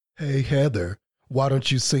Hey, Heather, why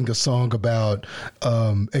don't you sing a song about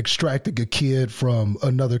extracting a kid from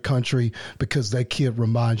another country because that kid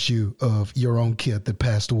reminds you of your own kid that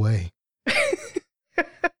passed away?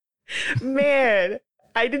 Man,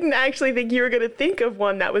 I didn't actually think you were going to think of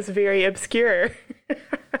one that was very obscure.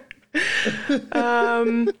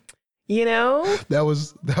 You know? That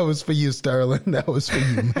was for you, Sterling. That was for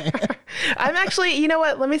you, man. I'm actually, you know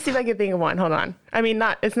what? Let me see if I can think of one. Hold on. I mean,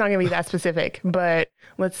 it's not going to be that specific, but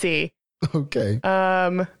let's see. Okay.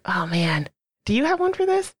 Oh man. Do you have one for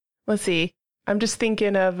this? Let's see. I'm just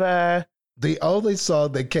thinking of the only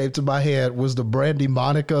song that came to my head was the Brandy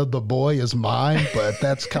Monica, The Boy Is Mine, but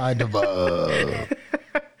that's kind of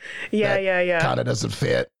yeah. Kind of doesn't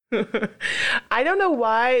fit. I don't know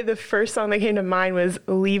why the first song that came to mind was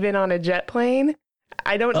Leaving on a Jet Plane.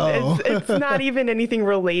 I don't, it's not even anything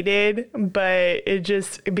related, but it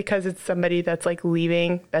just, because it's somebody that's like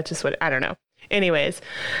leaving, that's just what, I don't know. Anyways,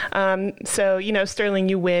 so, you know, Sterling,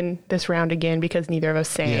 you win this round again because neither of us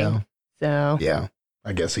sang. Yeah. So. Yeah,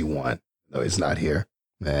 I guess he won. No, he's not here.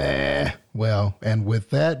 Well, and with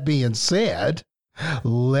that being said,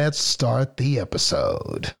 let's start the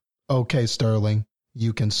episode. Okay, Sterling,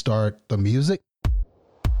 you can start the music.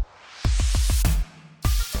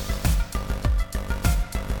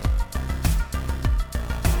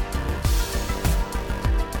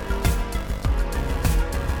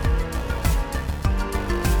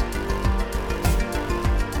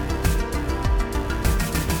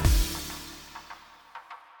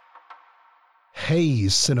 Hey,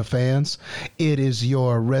 Cinefans, it is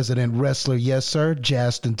your resident wrestler, yes sir,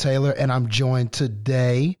 Justin Taylor, and I'm joined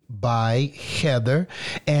today by Heather,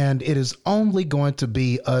 and it is only going to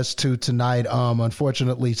be us two tonight.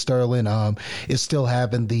 Unfortunately, Sterling is still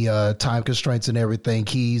having the time constraints and everything.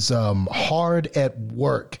 He's hard at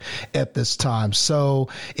work at this time, so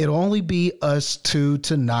it'll only be us two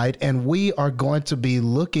tonight, and we are going to be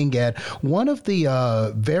looking at one of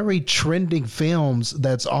the very trending films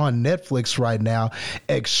that's on Netflix right now,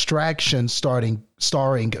 Extraction, starring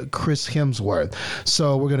Chris Hemsworth.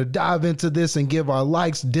 So we're going to dive into this and give our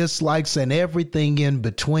likes, dislikes, and everything in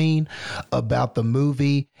between about the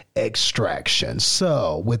movie Extraction.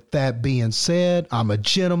 So with that being said, I'm a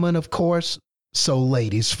gentleman, of course. So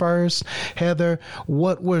ladies first, Heather,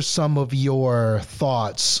 what were some of your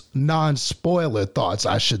thoughts, non-spoiler thoughts,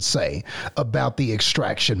 I should say, about the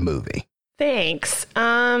Extraction movie? Thanks.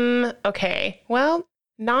 Okay. Well,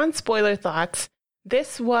 non-spoiler thoughts.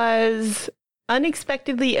 This was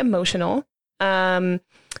unexpectedly emotional.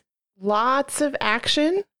 Lots of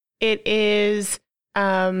action. It is,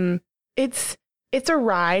 it's a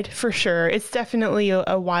ride for sure. It's definitely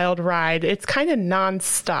a wild ride. It's kind of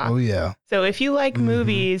nonstop. Oh yeah. So if you like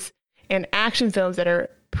movies and action films that are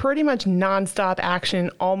pretty much nonstop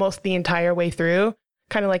action almost the entire way through,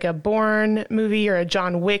 kind of like a Bourne movie or a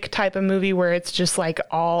John Wick type of movie where it's just like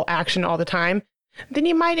all action all the time, then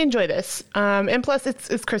you might enjoy this. And plus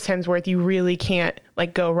it's Chris Hemsworth. You really can't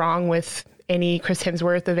like go wrong with any Chris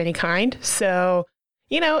Hemsworth of any kind. So,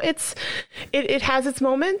 you know, it has its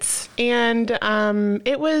moments, and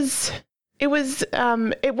it wasn't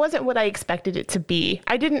what I expected it to be.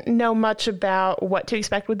 I didn't know much about what to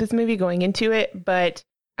expect with this movie going into it, but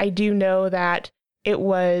I do know that it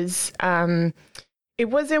wasn't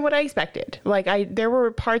what I expected. Like there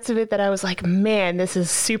were parts of it that I was like, man, this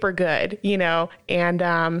is super good, you know? And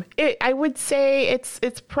I would say it's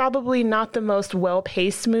probably not the most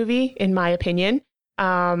well-paced movie in my opinion.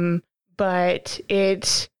 But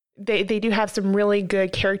they do have some really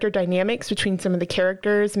good character dynamics between some of the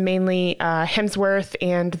characters, mainly Hemsworth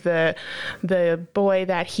and the boy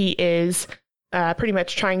that he is pretty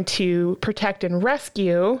much trying to protect and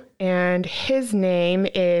rescue. And his name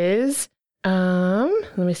is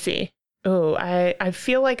let me see. Oh, I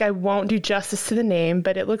feel like I won't do justice to the name,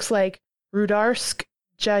 but it looks like Rudarsk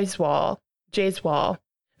Jaiswal.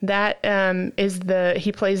 That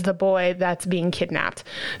he plays the boy that's being kidnapped.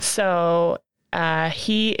 So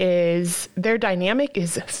their dynamic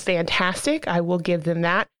is fantastic. I will give them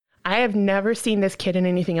that. I have never seen this kid in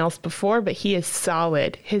anything else before, but he is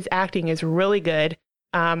solid. His acting is really good.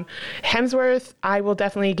 Hemsworth, I will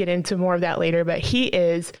definitely get into more of that later, but he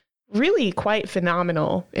is really quite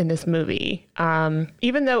phenomenal in this movie.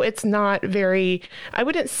 Even though it's not very, I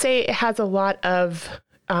wouldn't say it has a lot of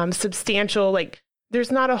substantial, like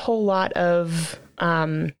there's not a whole lot of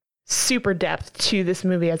super depth to this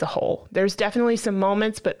movie as a whole. There's definitely some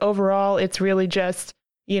moments, but overall it's really just,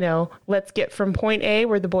 you know, let's get from point A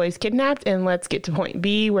where the boy is kidnapped and let's get to point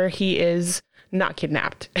B where he is not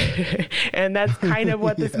kidnapped. And that's kind of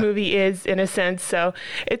what this movie is in a sense. So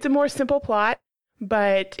it's a more simple plot,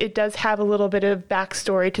 but it does have a little bit of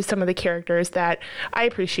backstory to some of the characters that I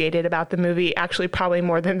appreciated about the movie, actually probably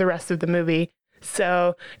more than the rest of the movie.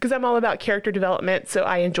 So, because I'm all about character development, so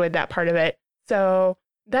I enjoyed that part of it. So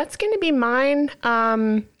that's going to be mine.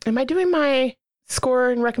 Am I doing my score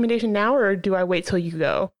and recommendation now, or do I wait till you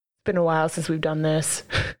go? It's been a while since we've done this.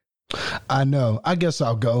 I know. I guess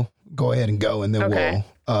I'll go ahead and go, and then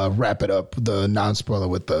we'll wrap it up, the non-spoiler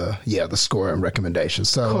with the score and recommendation.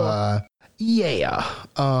 So,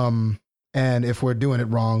 cool. And if we're doing it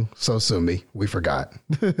wrong, so sue me. We forgot.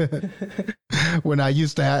 We're not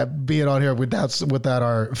used to being on here without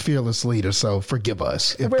our fearless leader. So forgive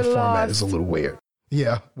us if the format is a little weird.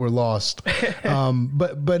 Yeah, we're lost.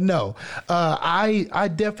 But no, I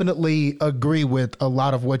definitely agree with a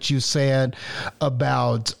lot of what you said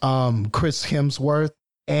about Chris Hemsworth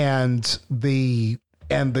and the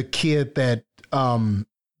kid that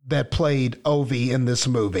played Ovi in this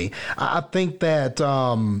movie. I think that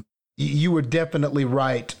you were definitely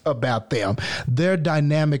right about them. Their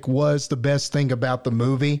dynamic was the best thing about the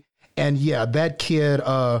movie. And yeah, that kid,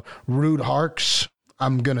 Rude Harks,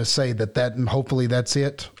 I'm going to say that and hopefully that's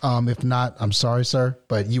it. If not, I'm sorry, sir,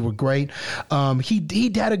 but you were great.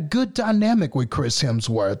 He had a good dynamic with Chris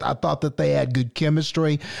Hemsworth. I thought that they had good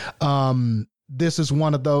chemistry. This is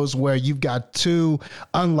one of those where you've got two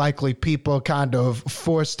unlikely people kind of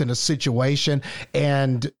forced in a situation,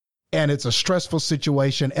 and it's a stressful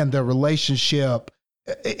situation, and their relationship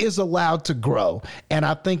is allowed to grow. And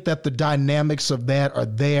I think that the dynamics of that are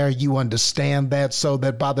there. You understand that, so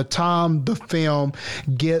that by the time the film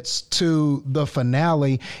gets to the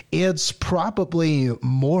finale, it's probably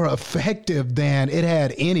more effective than it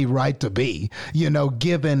had any right to be,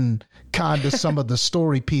 given kind of some of the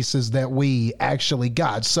story pieces that we actually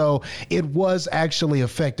got. So it was actually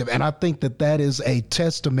effective. And I think that is a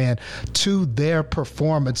testament to their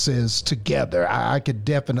performances together. I could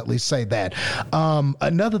definitely say that.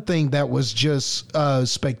 Another thing that was just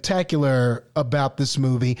spectacular about this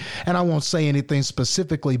movie, and I won't say anything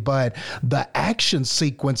specifically, but the action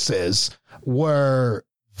sequences were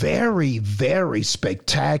very, very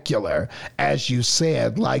spectacular, as you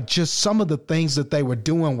said, like just some of the things that they were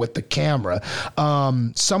doing with the camera,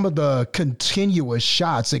 some of the continuous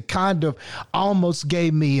shots. It kind of almost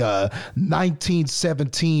gave me a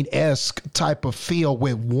 1917-esque type of feel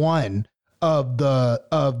with one of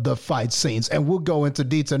the fight scenes. And we'll go into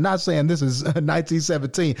detail. Not saying this is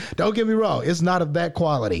 1917. Don't get me wrong. It's not of that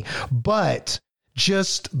quality, but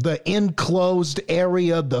just the enclosed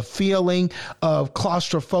area, the feeling of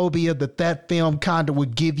claustrophobia that film kind of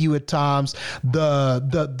would give you at times,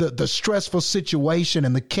 the stressful situation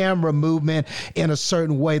and the camera movement in a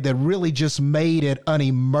certain way that really just made it an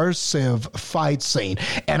immersive fight scene.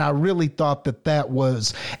 And I really thought that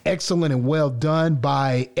was excellent and well done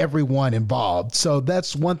by everyone involved. So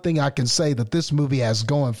that's one thing I can say that this movie has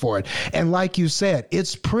going for it. And like you said,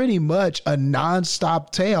 it's pretty much a nonstop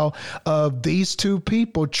tale of these two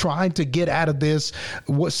people trying to get out of this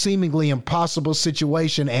what seemingly impossible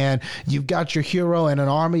situation, and you've got your hero and an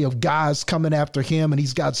army of guys coming after him, and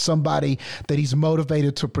he's got somebody that he's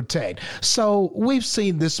motivated to protect. So we've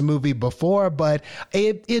seen this movie before, but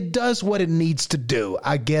it does what it needs to do,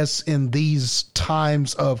 I guess, in these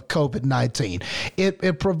times of COVID-19.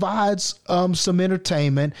 It provides some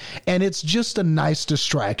entertainment, and it's just a nice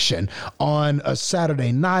distraction on a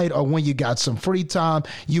Saturday night, or when you got some free time.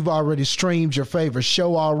 You've already streamed your favorite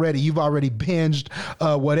show already. You've already binged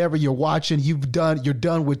whatever you're watching. You're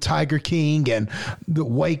done with Tiger King and the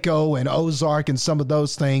Waco and Ozark and some of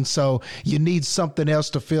those things. So you need something else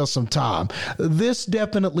to fill some time. This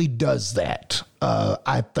definitely does that.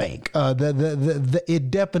 I think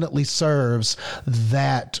it definitely serves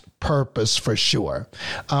that purpose for sure.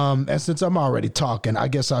 And since I'm already talking, I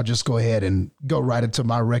guess I'll just go ahead and go right into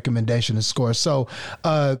my recommendation and score. So,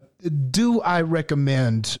 do I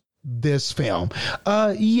recommend this film?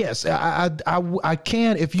 Yes, I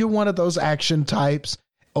can. If you're one of those action types,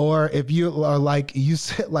 or if you are like you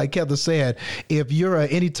said, like Heather said, if you're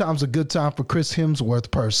anytime's a good time for Chris Hemsworth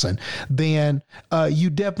person, then you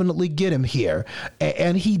definitely get him here.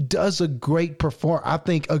 And he does a great I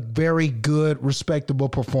think a very good, respectable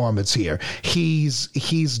performance here. He's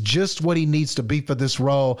just what he needs to be for this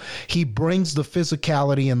role. He brings the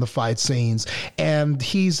physicality in the fight scenes, and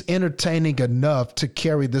he's entertaining enough to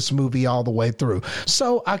carry this movie all the way through.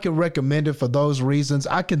 So I can recommend it for those reasons.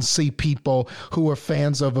 I can see people who are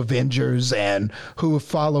fans of Avengers and who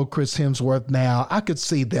follow Chris Hemsworth now, I could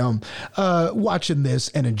see them watching this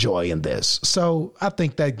and enjoying this. So I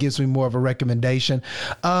think that gives me more of a recommendation.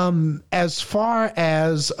 As far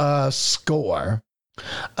as score,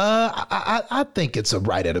 I think it's a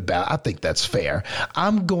right at about. I think that's fair.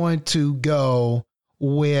 I'm going to go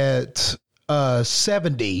with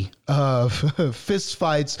 70 fist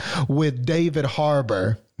fights with David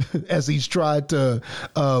Harbour as he's tried to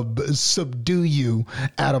subdue you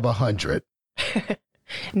out of 100.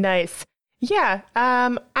 Nice. Yeah.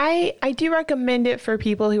 I do recommend it for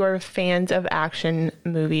people who are fans of action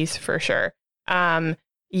movies for sure.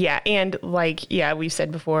 Yeah. And like, yeah, we've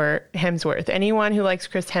said before, Hemsworth, anyone who likes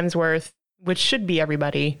Chris Hemsworth, which should be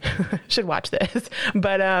everybody, should watch this.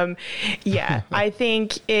 But yeah, I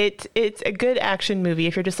think it's a good action movie.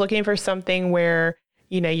 If you're just looking for something where,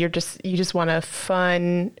 you know, you just want a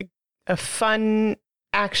fun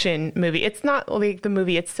action movie. It's not like the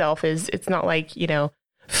movie itself it's not like, you know,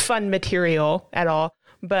 fun material at all,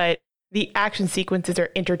 but the action sequences are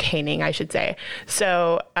entertaining, I should say.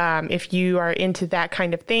 So if you are into that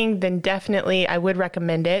kind of thing, then definitely I would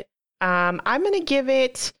recommend it. I'll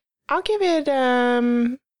give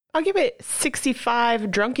it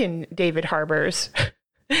 65 drunken David Harbors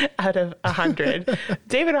out of 100.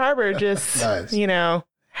 David Harbour just, nice. You know,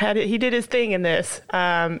 he did his thing in this.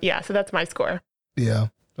 Yeah, so that's my score. Yeah.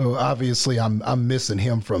 Well, obviously I'm missing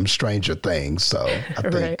him from Stranger Things, so I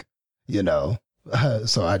think, right. You know,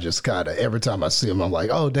 so I just kind of, every time I see him, I'm like,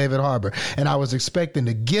 oh, David Harbour. And I was expecting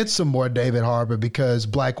to get some more David Harbour because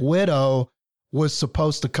Black Widow was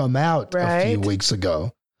supposed to come out a few weeks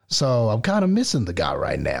ago. So I'm kind of missing the guy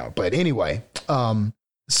right now. But anyway,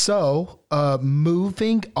 so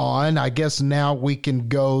moving on, I guess now we can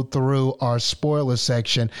go through our spoiler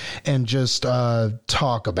section and just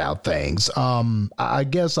talk about things. I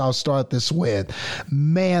guess I'll start this with,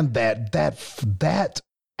 man, that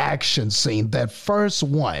action scene, that first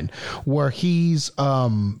one where he's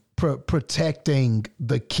protecting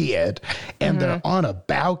the kid and they're on a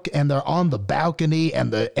they're on the balcony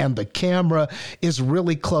and the camera is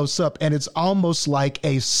really close up and it's almost like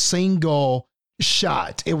a single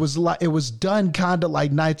shot. It was done kind of like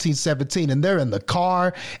 1917 and they're in the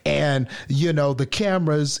car and, you know, the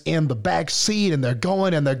camera's in the back seat and they're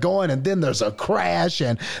going and then there's a crash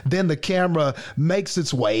and then the camera makes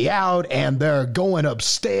its way out and they're going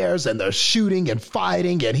upstairs and they're shooting and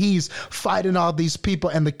fighting and he's fighting all these people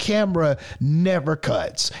and the camera never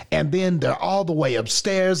cuts. And then they're all the way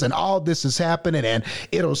upstairs and all this is happening and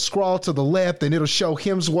it'll scroll to the left and it'll show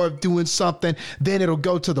Hemsworth doing something. Then it'll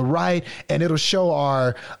go to the right and it'll show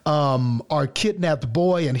our kidnapped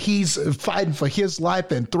boy and he's fighting for his life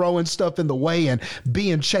and throwing stuff in the way and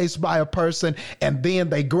being chased by a person and then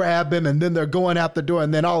they grab him and then they're going out the door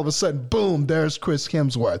and then all of a sudden, boom, there's Chris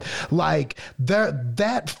Hemsworth. Like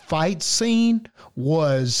that fight scene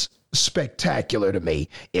was spectacular to me.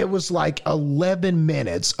 It was like 11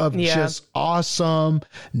 minutes of just awesome,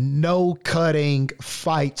 no cutting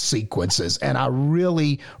fight sequences. And I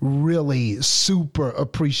really, really super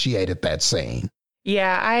appreciated that scene.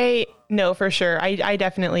 Yeah, I know for sure. I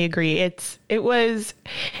definitely agree. It was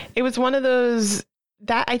one of those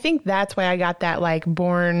that I think that's why I got that like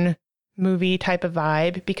Bourne movie type of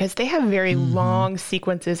vibe because they have very long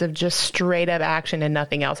sequences of just straight up action and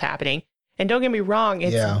nothing else happening. And don't get me wrong,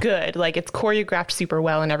 it's good. Like it's choreographed super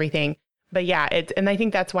well and everything. But yeah, and I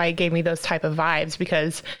think that's why it gave me those type of vibes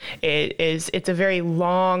because it's a very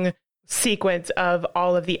long sequence of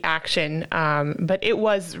all of the action. But it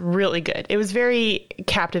was really good. It was very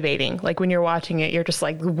captivating. Like when you're watching it, you're just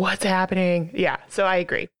like, what's happening? Yeah. So I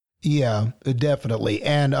agree. Yeah, definitely.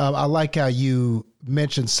 And I like how you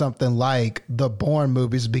mentioned something like the Bourne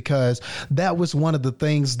movies because that was one of the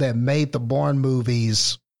things that made the Bourne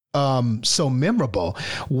movies so memorable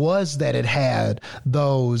was that it had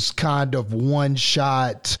those kind of one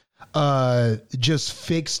shot just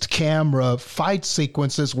fixed camera fight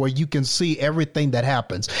sequences where you can see everything that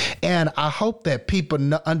happens. And I hope that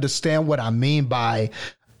people understand what I mean by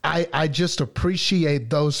I just appreciate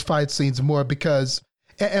those fight scenes more because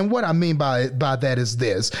and what I mean by that is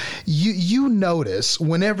this. You notice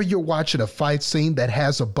whenever you're watching a fight scene that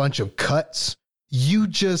has a bunch of cuts,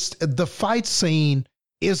 the fight scene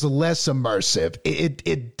is less immersive.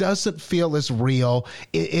 It doesn't feel as real.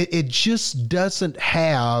 It just doesn't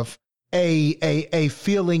have a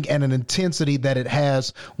feeling and an intensity that it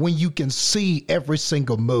has when you can see every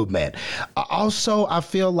single movement. Also, I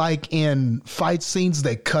feel like in fight scenes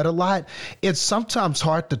that cut a lot, it's sometimes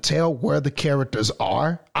hard to tell where the characters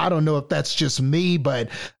are. I don't know if that's just me, but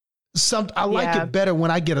I like it better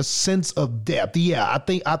when I get a sense of depth. Yeah, I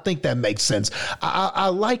think that makes sense. I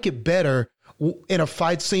like it better in a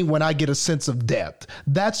fight scene when I get a sense of depth.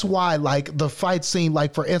 That's why, like, the fight scene,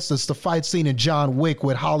 like, for instance, the fight scene in John Wick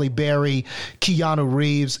with Halle Berry, Keanu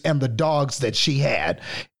Reeves, and the dogs that she had.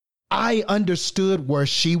 I understood where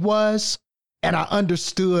she was, and I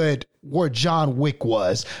understood where John Wick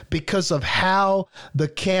was because of how the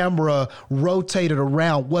camera rotated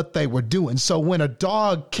around what they were doing. So when a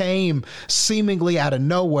dog came seemingly out of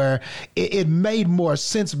nowhere, it made more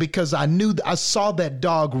sense because I saw that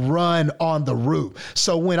dog run on the roof.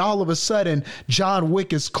 So when all of a sudden John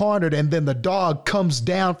Wick is cornered and then the dog comes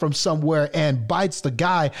down from somewhere and bites the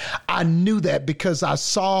guy, I knew that because I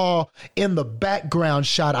saw in the background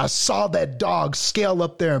shot, I saw that dog scale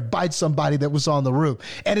up there and bite somebody that was on the roof.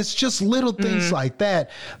 And it's just little things like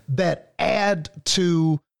that add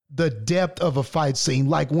to the depth of a fight scene.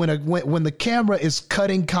 Like when the camera is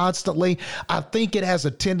cutting constantly, I think it has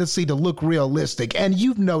a tendency to look realistic. And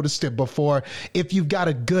you've noticed it before if you've got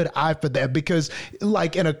a good eye for that, because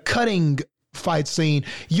like in a cutting fight scene,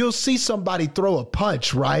 you'll see somebody throw a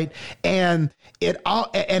punch, right? And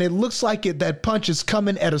it looks like that punch is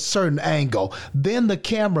coming at a certain angle. Then the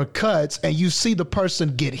camera cuts and you see the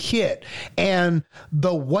person get hit. And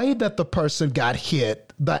the way that the person got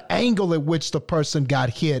hit, the angle at which the person got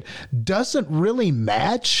hit doesn't really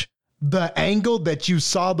match the angle that you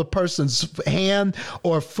saw the person's hand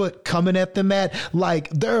or foot coming at them at. Like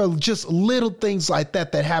there are just little things like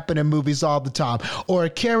that happen in movies all the time. Or a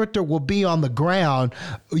character will be on the ground,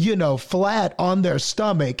 flat on their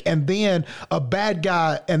stomach, and then a bad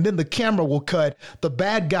guy, and then the camera will cut. The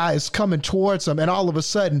bad guy is coming towards them, and all of a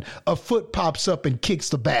sudden a foot pops up and kicks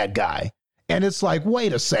the bad guy. And it's like,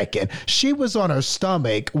 wait a second, she was on her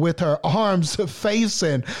stomach with her arms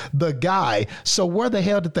facing the guy. So where the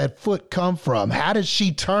hell did that foot come from? How did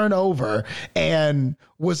she turn over and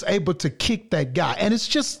was able to kick that guy? And it's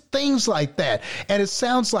just things like that. And it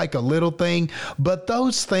sounds like a little thing, but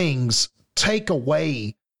those things take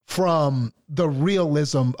away from the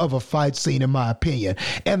realism of a fight scene, in my opinion.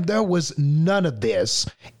 And there was none of this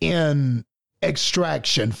in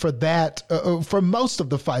Extraction for that, for most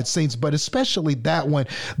of the fight scenes, but especially that one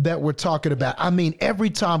that we're talking about. I mean,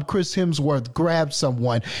 every time Chris Hemsworth grabbed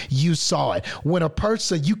someone, you saw it. When a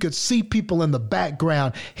person, you could see people in the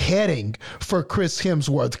background heading for Chris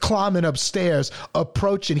Hemsworth, climbing upstairs,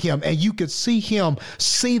 approaching him, and you could see him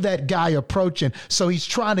see that guy approaching. So he's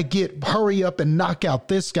trying to hurry up and knock out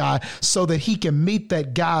this guy so that he can meet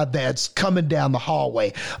that guy that's coming down the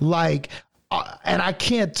hallway. And I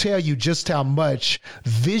can't tell you just how much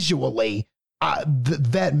visually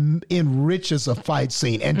that enriches a fight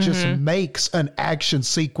scene and just makes an action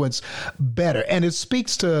sequence better. And it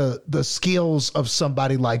speaks to the skills of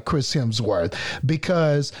somebody like Chris Hemsworth,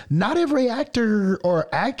 because not every actor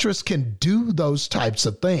or actress can do those types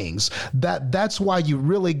of things. That's why you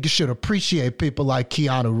really should appreciate people like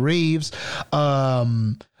Keanu Reeves.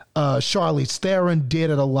 Charlize Theron did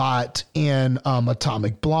it a lot in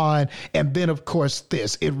Atomic Blonde. And then, of course,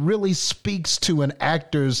 it really speaks to an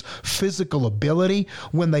actor's physical ability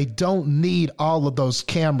when they don't need all of those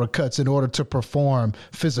camera cuts in order to perform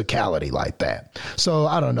physicality like that. So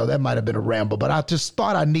I don't know, that might have been a ramble, but I just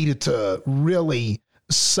thought I needed to really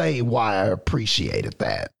say why I appreciated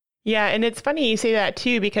that. Yeah, and it's funny you say that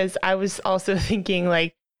too, because I was also thinking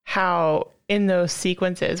like how in those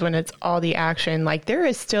sequences when it's all the action, like there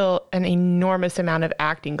is still an enormous amount of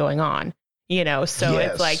acting going on, so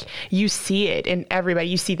It's like you see it in everybody,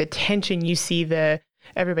 you see the tension, you see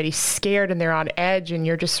everybody's scared and they're on edge, and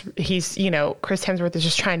Chris Hemsworth is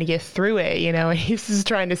just trying to get through it, and he's just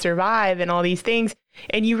trying to survive and all these things.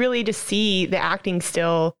 And you really just see the acting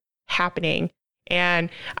still happening. And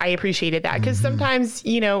I appreciated that because sometimes,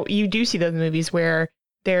 you do see those movies where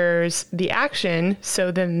there's the action,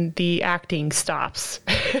 so then the acting stops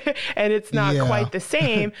and it's not quite the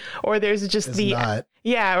same, or there's just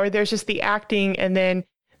or there's just the acting and then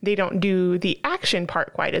they don't do the action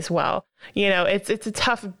part quite as well. It's a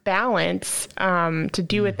tough balance to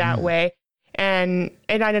do it that way. And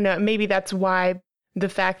I don't know, maybe that's why the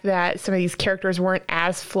fact that some of these characters weren't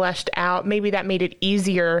as fleshed out, maybe that made it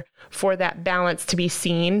easier for that balance to be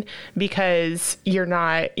seen, because you're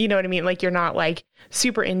not, you know what I mean? Like you're not like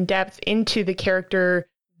super in depth into the character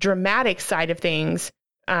dramatic side of things.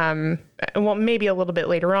 Well, maybe a little bit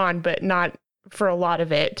later on, but not for a lot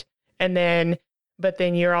of it. But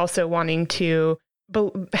then you're also wanting to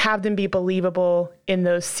have them be believable in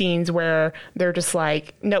those scenes where they're just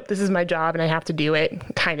like, nope, this is my job and I have to do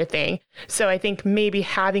it kind of thing. So I think maybe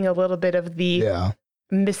having a little bit of the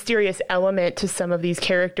mysterious element to some of these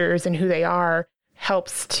characters and who they are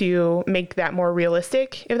helps to make that more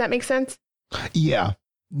realistic, if that makes sense. Yeah.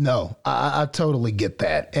 No, I totally get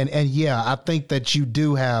that. And yeah, I think that you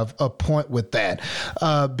do have a point with that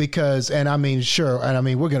because, and I mean, sure. And I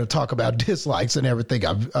mean, we're going to talk about dislikes and everything,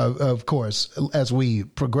 of course, as we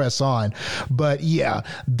progress on. But yeah,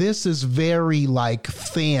 this is very like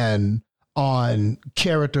thin on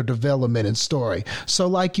character development and story. So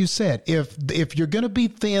like you said, if you're going to be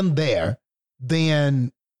thin there,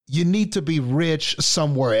 then you need to be rich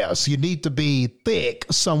somewhere else. You need to be thick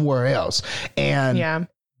somewhere else. And yeah,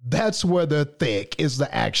 that's where they're thick, is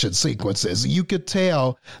the action sequences. You could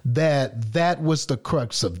tell that was the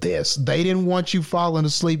crux of this. They didn't want you falling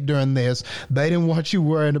asleep during this. They didn't want you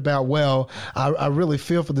worrying about, well, I really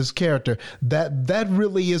feel for this character. That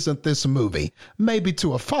really isn't this movie. Maybe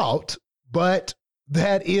to a fault, but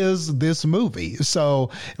that is this movie.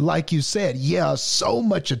 So like you said, yeah, so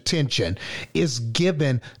much attention is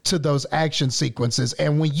given to those action sequences.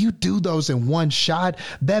 And when you do those in one shot,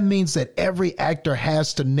 that means that every actor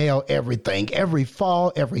has to nail everything, every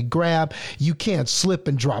fall, every grab. You can't slip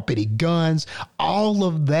and drop any guns, all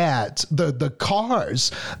of that. The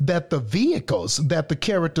cars, that the vehicles that the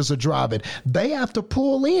characters are driving, they have to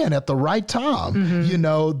pull in at the right time. Mm-hmm. You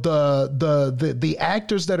know, the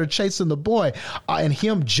actors that are chasing the boy and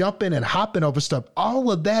him jumping and hopping over stuff,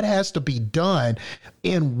 all of that has to be done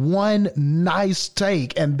in one nice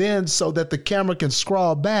take. And then so that the camera can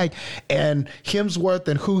scroll back and Hemsworth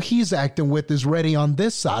and who he's acting with is ready on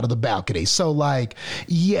this side of the balcony. So like,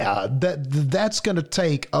 yeah, that's going to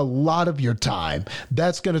take a lot of your time.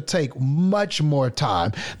 That's going to take much more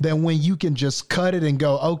time than when you can just cut it and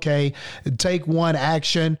go, okay, take one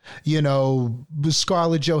action, you know,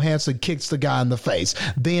 Scarlett Johansson kicks the guy in the face.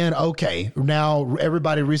 Then, okay, now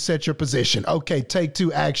everybody reset your position. Okay, take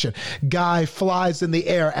two action. Guy flies in the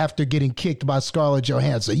air after getting kicked by Scarlett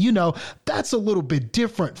Johansson. You know, that's a little bit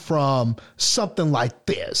different from something like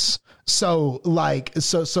this. So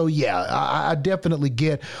yeah, I definitely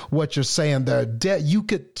get what you're saying there. You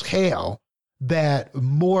could tell that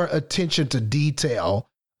more attention to detail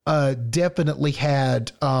definitely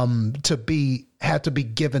had to be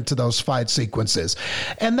given to those fight sequences.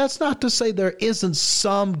 And that's not to say there isn't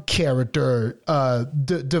some character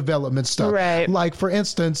development stuff. Right. Like, for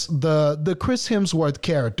instance, the Chris Hemsworth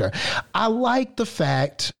character. I like the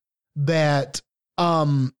fact that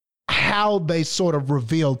how they sort of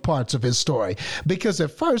revealed parts of his story, because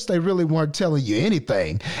at first they really weren't telling you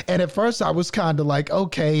anything. And at first I was kind of like,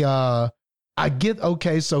 okay, I get,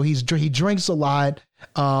 okay, so he drinks a lot.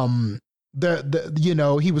 You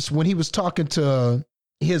know, when he was talking to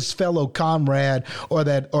his fellow comrade or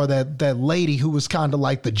that lady who was kind of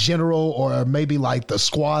like the general or maybe like the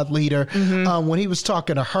squad leader, when he was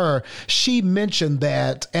talking to her, she mentioned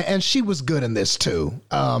that, and she was good in this too.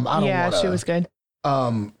 She was good.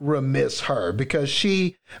 Remiss her because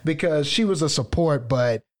she was a support,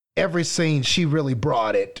 but every scene she really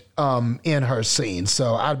brought it in her scene.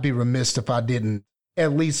 So I'd be remiss if I didn't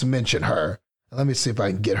at least mention her. Let me see if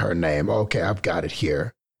I can get her name. Okay, I've got it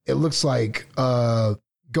here. It looks like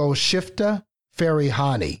Golshifteh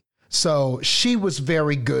Farahani. So she was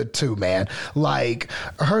very good too, man. Like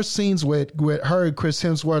her scenes with her and Chris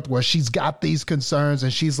Hemsworth, where she's got these concerns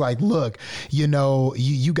and she's like, look, you know,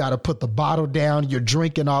 you got to put the bottle down. You're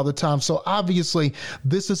drinking all the time. So obviously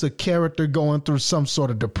this is a character going through some sort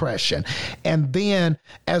of depression. And then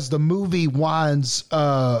as the movie winds,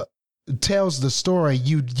 tells the story,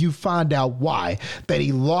 you find out why, that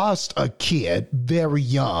he lost a kid very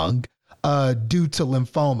young due to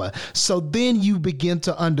lymphoma. So then you begin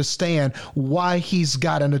to understand why he's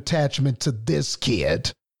got an attachment to this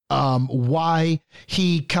kid, why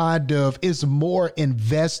he kind of is more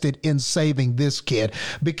invested in saving this kid,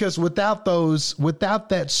 because without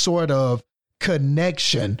that sort of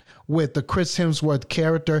connection with the Chris Hemsworth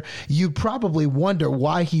character, you probably wonder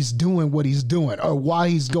why he's doing what he's doing or why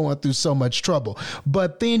he's going through so much trouble.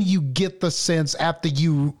 But then you get the sense, after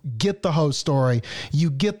you get the whole story, you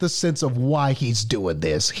get the sense of why he's doing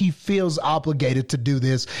this. He feels obligated to do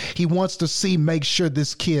this. He wants to make sure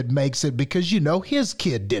this kid makes it because, you know, his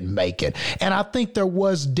kid didn't make it. And I think there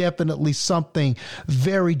was definitely something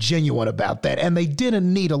very genuine about that. And they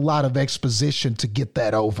didn't need a lot of exposition to get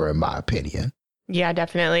that over, in my opinion. Yeah,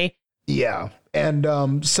 definitely. Yeah. And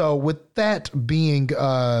so with that being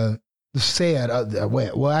said,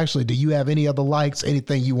 well, actually, do you have any other likes,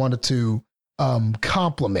 anything you wanted to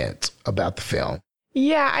compliment about the film?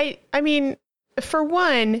 Yeah, I mean, for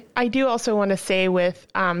one, I do also want to say with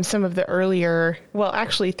some of the earlier, well,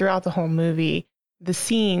 actually throughout the whole movie, the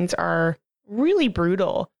scenes are really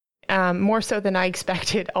brutal, more so than I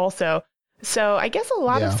expected also. So I guess a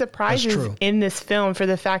lot of surprises in this film for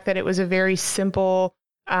the fact that it was a very simple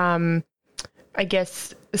I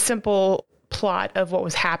guess, simple plot of what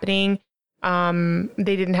was happening.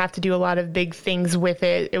 They didn't have to do a lot of big things with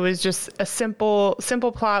it. It was just a simple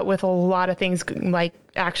plot with a lot of things like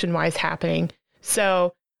action wise happening.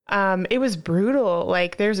 So, it was brutal.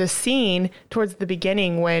 Like there's a scene towards the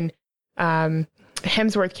beginning when,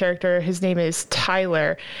 Hemsworth character, his name is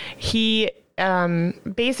Tyler. He,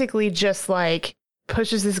 basically just like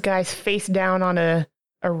pushes this guy's face down on a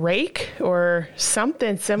rake or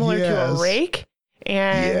something similar to a rake.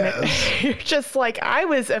 And you're just like, I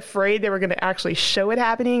was afraid they were going to actually show it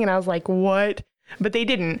happening. And I was like, what? But they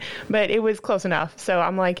didn't, but it was close enough. So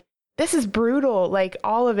I'm like, this is brutal, like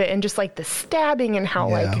all of it. And just like the stabbing and how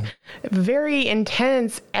like very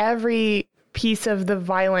intense every piece of the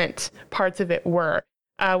violent parts of it were.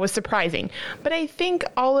 Was surprising. But I think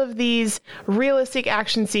all of these realistic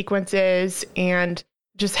action sequences and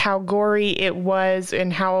just how gory it was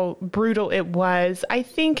and how brutal it was, I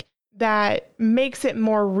think that makes it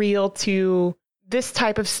more real to this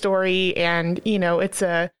type of story. And, you know, it's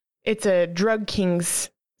a drug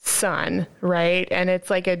king's son, right? And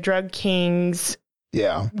it's like a drug king's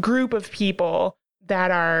group of people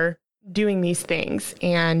that are doing these things.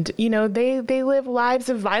 And, you know, they live lives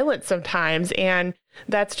of violence sometimes. And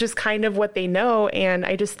that's just kind of what they know. And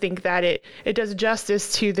I just think that it does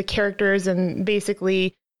justice to the characters, and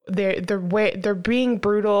basically they're being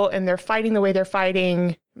brutal and they're fighting the way they're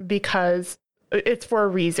fighting because it's for a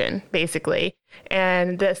reason, basically.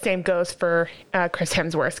 And the same goes for Chris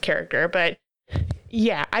Hemsworth's character. But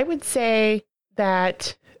yeah, I would say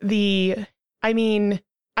that I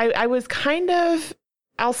was kind of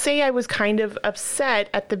upset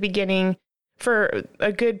at the beginning for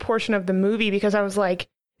a good portion of the movie, because I was like,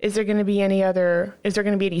 is there going to be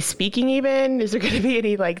any speaking even? Is there going to be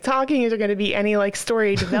any like talking? Is there going to be any like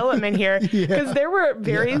story development here? Because there were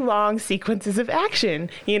very long sequences of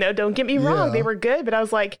action, you know, don't get me wrong. They were good, but I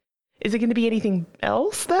was like, is it going to be anything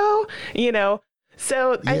else though? You know?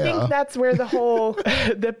 So I think that's where the whole,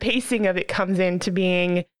 the pacing of it comes into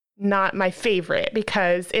being not my favorite,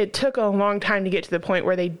 because it took a long time to get to the point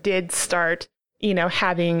where they did start, you know,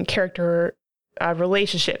 having character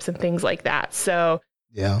relationships and things like that. So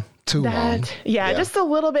too long. Just a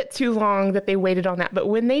little bit too long that they waited on that. But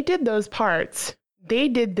when they did those parts, they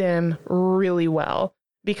did them really well,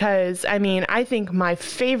 because I mean, I think my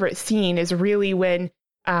favorite scene is really when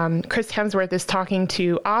Chris Hemsworth is talking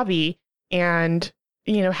to Avi and,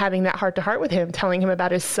 you know, having that heart to heart with him, telling him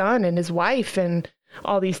about his son and his wife and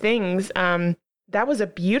all these things. That was a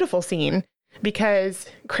beautiful scene, because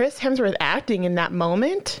Chris Hemsworth acting in that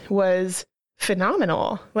moment was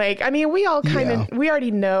phenomenal. Like, I mean, we all we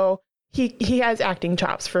already know he has acting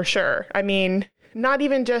chops for sure. I mean, not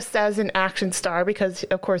even just as an action star, because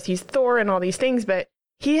of course he's Thor and all these things, but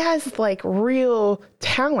he has like real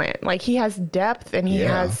talent. Like he has depth and he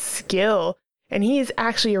has skill, and he's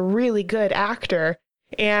actually a really good actor.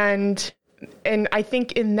 And I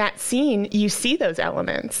think in that scene, you see those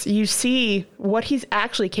elements. You see what he's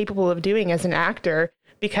actually capable of doing as an actor,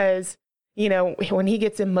 because, you know, when he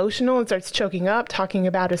gets emotional and starts choking up, talking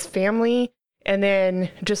about his family, and then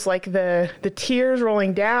just like the tears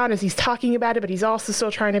rolling down as he's talking about it, but he's also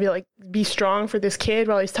still trying to be strong for this kid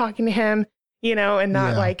while he's talking to him, you know, and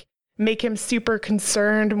not like make him super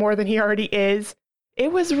concerned more than he already is.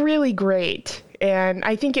 It was really great. And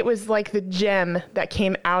I think it was like the gem that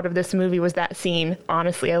came out of this movie was that scene.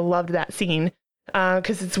 Honestly, I loved that scene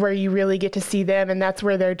because it's where you really get to see them. And that's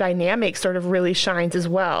where their dynamic sort of really shines as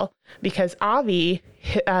well. Because Avi,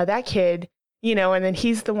 that kid, you know, and then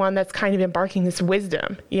he's the one that's kind of embarking this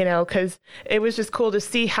wisdom, you know, because it was just cool to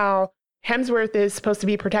see how Hemsworth is supposed to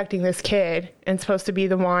be protecting this kid and supposed to be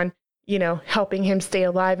the one, you know, helping him stay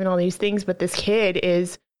alive and all these things. But this kid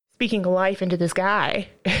is speaking life into this guy.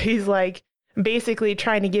 He's like basically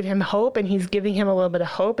trying to give him hope, and he's giving him a little bit of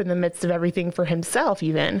hope in the midst of everything for himself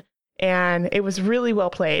even. And it was really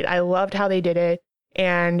well played. I loved how they did it.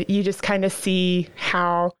 And you just kind of see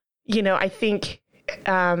how, you know, I think,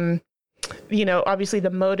 you know, obviously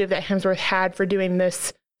the motive that Hemsworth had for doing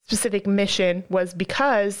this specific mission was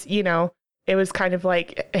because, you know, it was kind of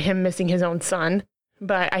like him missing his own son.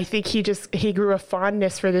 But I think he grew a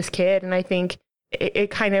fondness for this kid. And I think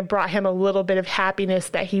it kind of brought him a little bit of happiness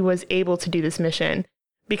that he was able to do this mission,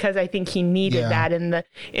 because I think he needed that in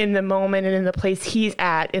the moment and in the place he's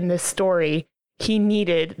at in this story. He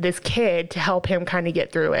needed this kid to help him kind of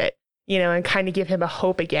get through it, you know, and kind of give him a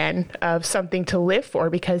hope again of something to live for,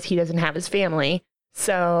 because he doesn't have his family.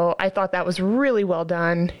 So I thought that was really well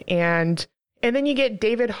done. And then you get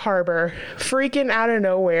David Harbour freaking out of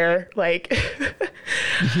nowhere. Like,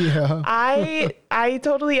 Yeah. I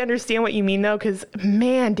totally understand what you mean though, because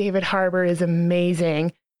man, David Harbour is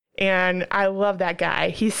amazing. And I love that guy.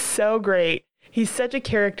 He's so great. He's such a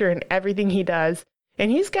character in everything he does.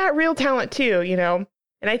 And he's got real talent too, you know?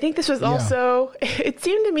 And I think this was also, it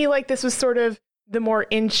seemed to me like this was sort of the more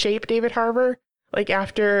in shape David Harbour. Like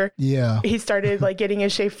after he started like getting in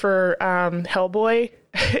shape for Hellboy,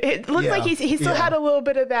 it looked like he still had a little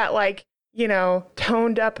bit of that, like, you know,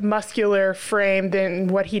 toned up muscular frame than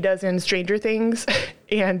what he does in Stranger Things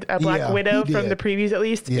and Black Widow from the previews, at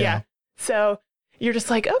least. Yeah. So you're just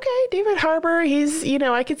like, okay, David Harbour, he's, you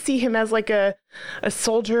know, I could see him as like a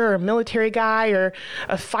soldier or a military guy or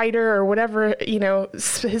a fighter or whatever, you know,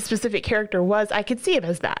 his specific character was. I could see him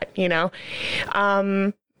as that, you know.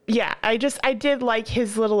 Yeah, I did like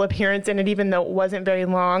his little appearance in it, even though it wasn't very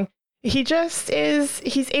long. He's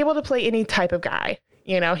able to play any type of guy.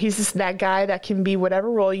 You know, he's just that guy that can be whatever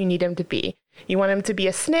role you need him to be. You want him to be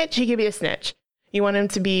a snitch, he can be a snitch. You want him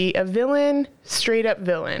to be a villain, straight up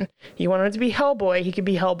villain. You want him to be Hellboy, he could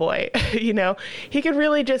be Hellboy. You know, he could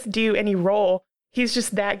really just do any role. He's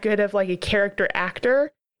just that good of like a character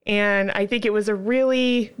actor. And I think it was a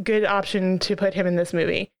really good option to put him in this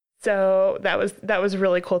movie. So that was a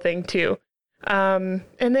really cool thing too. And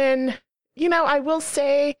then, you know, I will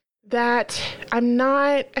say that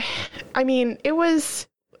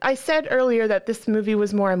I said earlier that this movie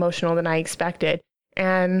was more emotional than I expected.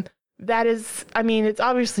 And that is, I mean, it's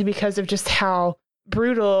obviously because of just how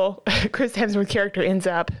brutal Chris Hemsworth's character ends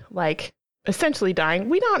up, like essentially dying.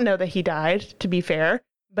 We don't know that he died, to be fair,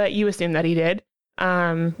 but you assume that he did.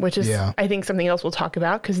 Which is, I think, something else we'll talk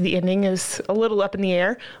about because the ending is a little up in the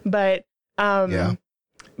air. But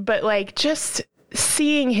like just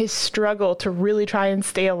seeing his struggle to really try and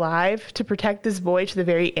stay alive to protect this boy to the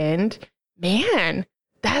very end, man,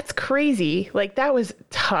 that's crazy. Like that was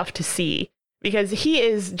tough to see because he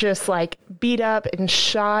is just like beat up and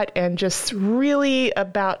shot and just really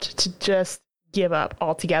about to just give up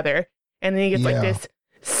altogether. And then he gets like this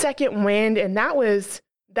second wind, and that was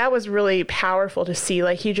really powerful to see.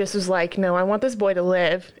 Like he just was like, no, I want this boy to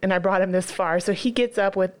live, and I brought him this far. So he gets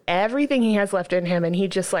up with everything he has left in him, and he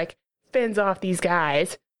just like fends off these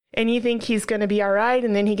guys. And you think he's going to be all right,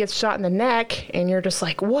 and then he gets shot in the neck, and you're just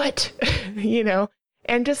like, what? You know?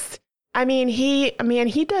 And just, I mean, he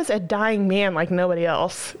does a dying man like nobody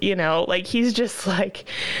else, you know? Like he's just like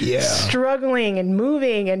struggling and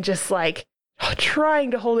moving and just like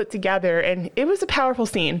trying to hold it together. And it was a powerful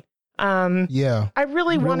scene. I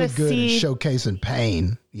really want to see showcasing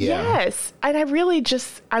pain. Yes. And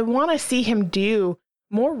I want to see him do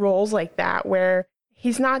more roles like that where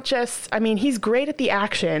he's not just, I mean, he's great at the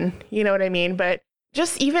action, you know what I mean? But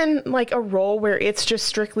just even like a role where it's just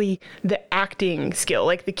strictly the acting skill,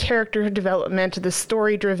 like the character development, the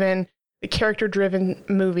story driven, the character driven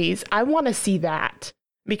movies. I want to see that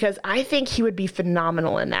because I think he would be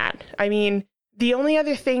phenomenal in that. I mean, the only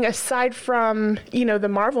other thing aside from, you know, the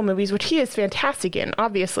Marvel movies, which he is fantastic in,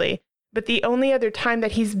 obviously, but the only other time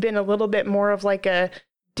that he's been a little bit more of like a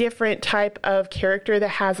different type of character that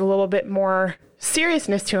has a little bit more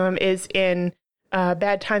seriousness to him is in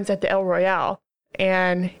Bad Times at the El Royale.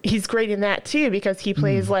 And he's great in that too, because he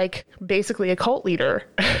plays like basically a cult leader,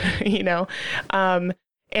 you know,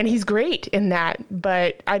 and he's great in that.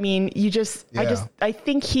 But I mean, I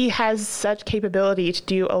think he has such capability to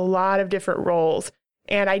do a lot of different roles.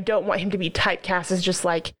 And I don't want him to be typecast as just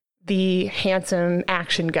like the handsome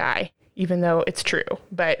action guy, even though it's true.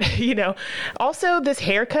 But, you know, also this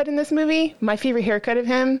haircut in this movie, my favorite haircut of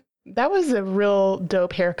him, that was a real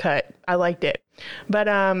dope haircut. I liked it. But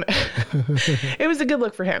it was a good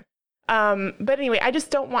look for him. But anyway, I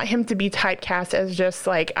just don't want him to be typecast as just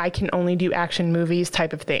like, I can only do action movies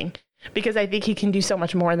type of thing, because I think he can do so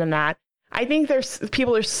much more than that. I think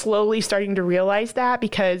people are slowly starting to realize that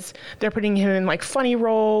because they're putting him in like funny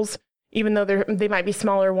roles, even though they might be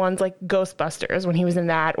smaller ones like Ghostbusters when he was in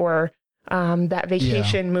that, or that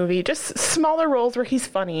vacation movie, just smaller roles where he's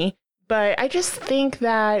funny. But I just think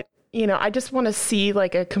that, you know, I just want to see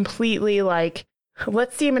like a completely like,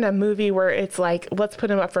 let's see him in a movie where it's like, let's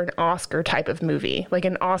put him up for an Oscar type of movie, like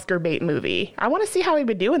an Oscar bait movie. I want to see how he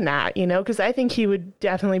would do in that, you know, because I think he would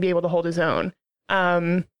definitely be able to hold his own.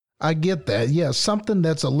 I get that. Yeah, something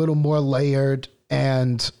that's a little more layered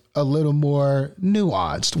and a little more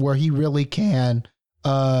nuanced where he really can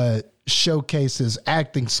showcase his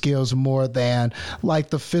acting skills more than like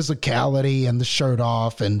the physicality and the shirt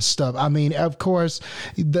off and stuff. I mean, of course,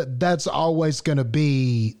 that's always going to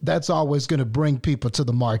bring people to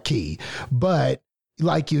the marquee. But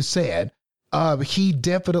like you said, he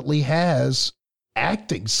definitely has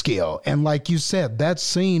acting skill. And like you said, that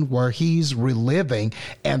scene where he's reliving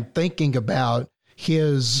and thinking about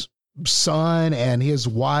his son and his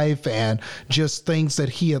wife and just things that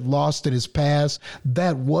he had lost in his past,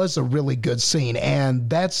 that was a really good scene. And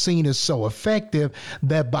that scene is so effective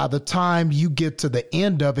that by the time you get to the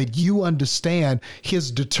end of it, you understand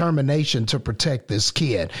his determination to protect this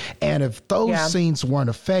kid. And if those scenes weren't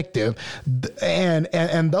effective,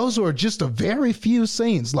 and those were just a very few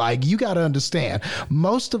scenes, like, you got to understand,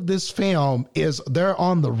 most of this film is they're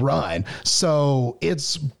on the run, so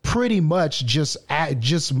it's pretty much just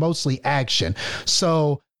mostly action.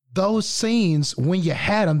 So those scenes, when you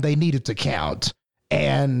had them, they needed to count,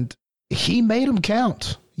 and he made them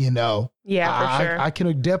count. Yeah, for sure. I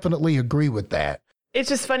can definitely agree with that. It's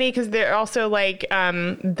just funny because they're also like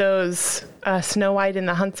those Snow White and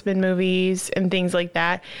the Huntsman movies and things like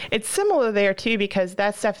that. It's similar there too, because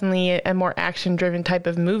that's definitely a more action-driven type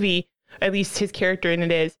of movie. At least his character in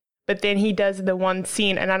it is. But then he does the one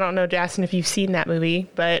scene, and I don't know, Justin, if you've seen that movie,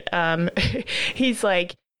 but he's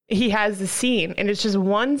like, he has the scene, and it's just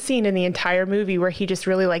one scene in the entire movie where he just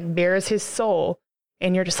really like bears his soul,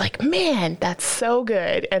 and you're just like, man, that's so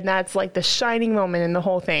good. And that's like the shining moment in the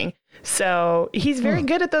whole thing. So he's very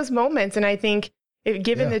good at those moments. And I think if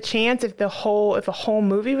given the chance, if a whole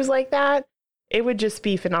movie was like that, it would just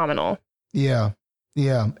be phenomenal. Yeah.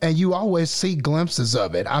 Yeah. And you always see glimpses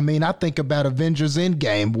of it. I mean, I think about Avengers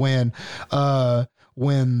Endgame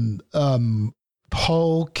when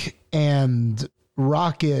Hulk and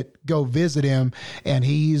Rocket go visit him, and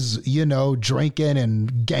he's, drinking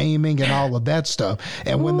and gaming and all of that stuff.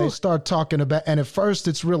 And when they start talking about, and at first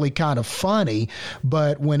it's really kind of funny,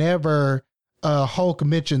 but whenever Hulk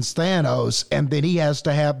mentions Thanos, and then he has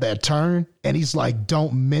to have that turn, and he's like,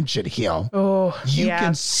 don't mention him. You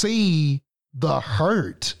can see the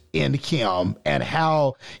hurt in him and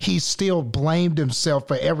how he still blamed himself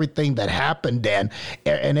for everything that happened and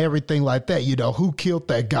everything like that. Who killed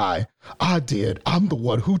that guy? I did. I'm the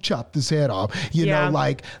one who chopped his head off.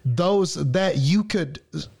 Like those that you could,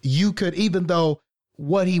 even though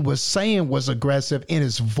what he was saying was aggressive in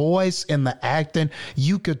his voice and the acting,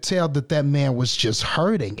 you could tell that man was just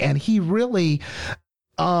hurting. And he really,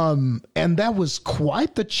 and that was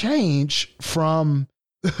quite the change from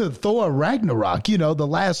Thor Ragnarok, the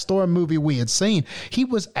last Thor movie we had seen. He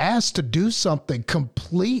was asked to do something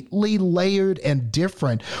completely layered and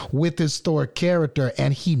different with his Thor character,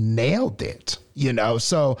 and he nailed it.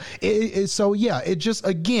 So it just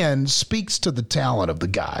again speaks to the talent of the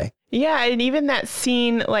guy. Yeah, and even that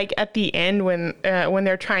scene, like at the end when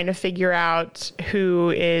they're trying to figure out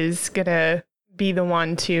who is gonna be the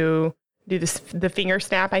one to do the finger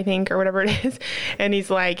snap, I think, or whatever it is. And he's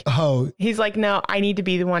like, no, I need to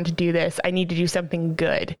be the one to do this. I need to do something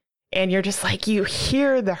good. And you're just like, you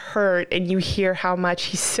hear the hurt and you hear how much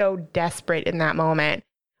he's so desperate in that moment.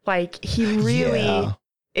 Like he really,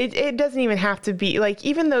 it doesn't even have to be like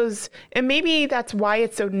even those, and maybe that's why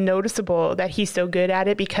it's so noticeable that he's so good at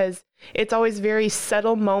it, because it's always very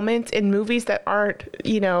subtle moments in movies that aren't,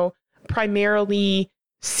 primarily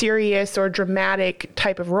serious or dramatic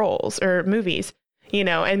type of roles or movies,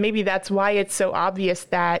 and maybe that's why it's so obvious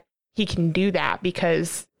that he can do that,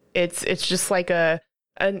 because it's just like an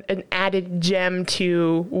added gem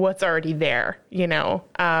to what's already there,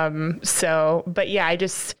 but yeah, I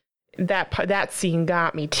just, that scene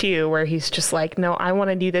got me too, where he's just like, no, I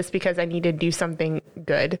want to do this because I need to do something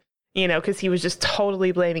good, because he was just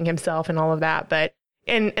totally blaming himself and all of that. But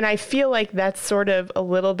And I feel like that's sort of a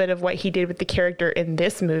little bit of what he did with the character in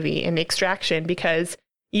this movie, in Extraction, because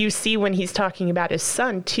you see when he's talking about his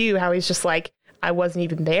son too, how he's just like, I wasn't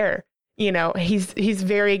even there. He's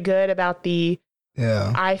very good about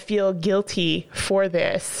I feel guilty for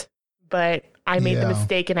this, but I made the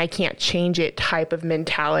mistake and I can't change it type of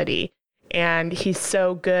mentality. And he's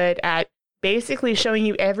so good at basically showing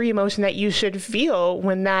you every emotion that you should feel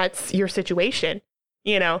when that's your situation.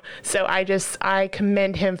 So I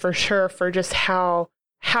commend him for sure for just how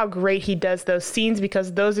great he does those scenes,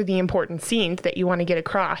 because those are the important scenes that you want to get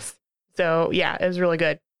across. So yeah, it was really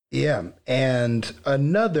good. Yeah. And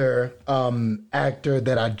another actor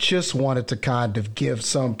that I just wanted to kind of give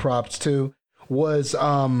some props to was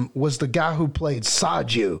the guy who played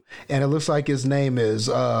Saju, and it looks like his name is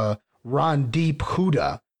Randeep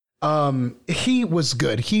Hooda. He was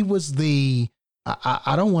good. He was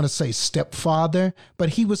I don't want to say stepfather, but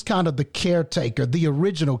he was kind of the caretaker, the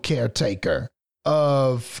original caretaker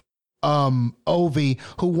of Ovi,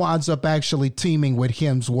 who winds up actually teaming with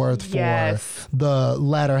Hemsworth for the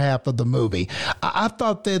latter half of the movie. I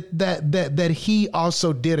thought that he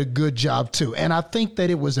also did a good job too. And I think that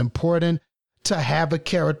it was important to have a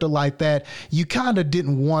character like that. You kind of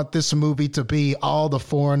didn't want this movie to be all the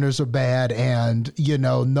foreigners are bad and,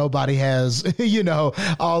 nobody has,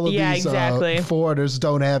 all of these foreigners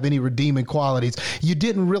don't have any redeeming qualities. You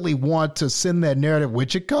didn't really want to send that narrative,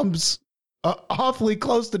 which it comes awfully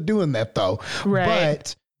close to doing that, though. Right.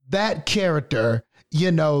 But that character,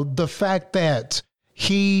 the fact that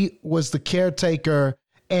he was the caretaker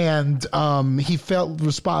and he felt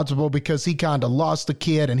responsible because he kind of lost the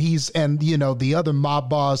kid, and the other mob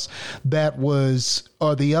boss that was,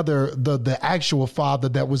 or the actual father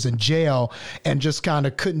that was in jail and just kind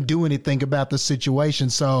of couldn't do anything about the situation.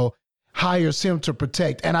 So hires him to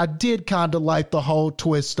protect. And I did kind of like the whole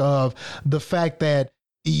twist of the fact that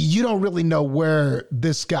you don't really know where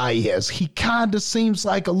this guy is. He kind of seems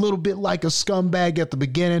like a little bit like a scumbag at the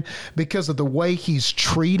beginning because of the way he's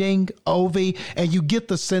treating Ovi. And you get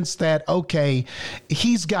the sense that, okay,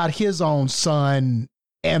 he's got his own son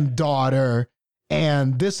and daughter,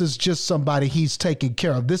 and this is just somebody he's taking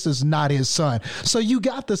care of. This is not his son. So you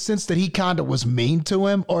got the sense that he kind of was mean to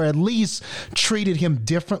him, or at least treated him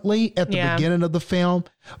differently at the beginning of the film.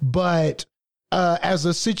 But as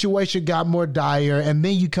the situation got more dire, and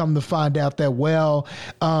then you come to find out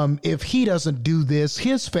that, if he doesn't do this,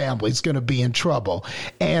 his family's going to be in trouble.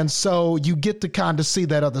 And so you get to kind of see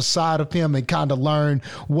that other side of him and kind of learn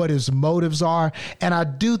what his motives are. And I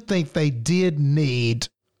do think they did need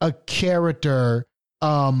a character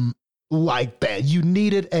like that. You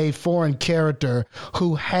needed a foreign character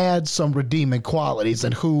who had some redeeming qualities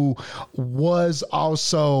and who was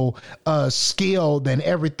also skilled and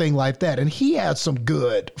everything like that. And he had some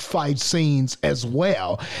good fight scenes as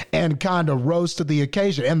well and kind of rose to the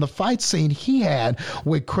occasion. And the fight scene he had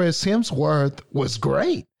with Chris Hemsworth was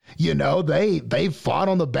great. They fought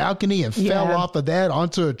on the balcony and fell off of that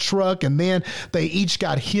onto a truck, and then they each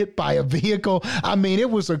got hit by a vehicle. I mean,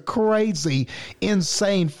 it was a crazy,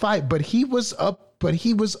 insane fight, but he was up for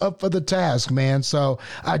the task, man. So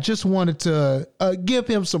I just wanted to give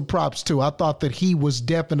him some props too. I thought that he was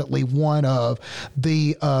definitely one of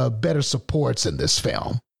the better supports in this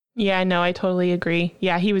film. Yeah, no, I totally agree.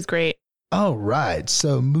 Yeah, he was great. All right,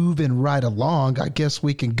 so moving right along, I guess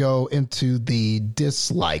we can go into the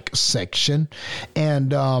dislike section.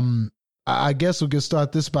 And I guess we could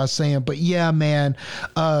start this by saying, but yeah, man,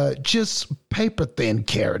 just paper thin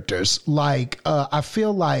characters. Like, I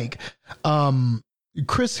feel like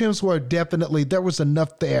Chris Hemsworth, definitely, there was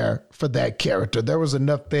enough there for that character. There was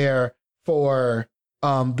enough there for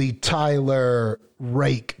the Tyler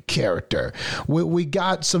Rake character. We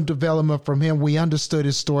got some development from him. We understood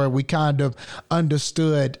his story. We kind of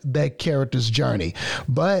understood that character's journey.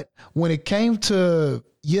 But when it came to,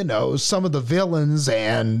 some of the villains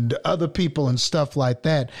and other people and stuff like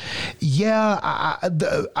that,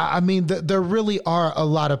 there really are a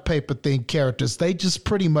lot of paper thin characters. They just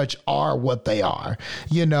pretty much are what they are.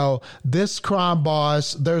 This crime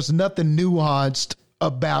boss, there's nothing nuanced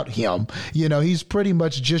about him. He's pretty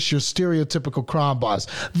much just your stereotypical crime boss,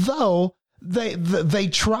 though they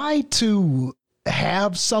tried to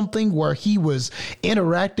have something where he was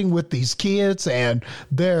interacting with these kids and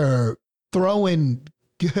they're throwing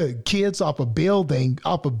kids off of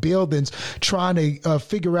buildings, trying to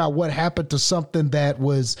figure out what happened to something that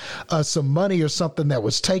was some money or something that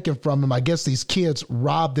was taken from him. I guess these kids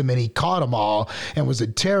robbed him and he caught them all and was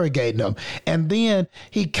interrogating them. And then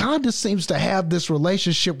he kind of seems to have this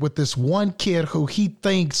relationship with this one kid who he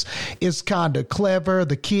thinks is kind of clever.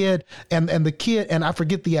 The kid and I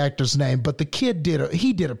forget the actor's name, but the kid did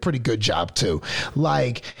a pretty good job too.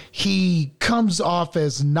 Like, he comes off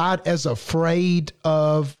as not as afraid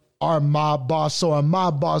of our mob boss. So our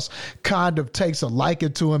mob boss kind of takes a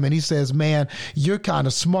liking to him and he says, man, you're kind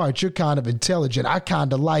of smart. You're kind of intelligent. I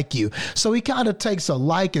kind of like you. So he kind of takes a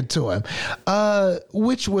liking to him,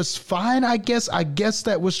 which was fine. I guess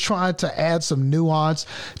that was trying to add some nuance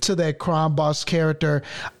to that crime boss character.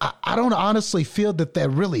 I don't honestly feel that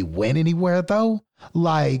really went anywhere though.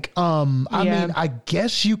 Like, I mean, I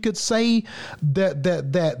guess you could say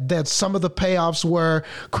that some of the payoffs were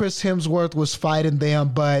Chris Hemsworth was fighting them,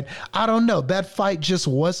 but I don't know. That fight just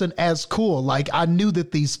wasn't as cool. Like, I knew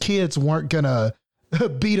that these kids weren't gonna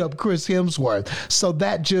beat up Chris Hemsworth, so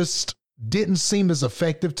that just didn't seem as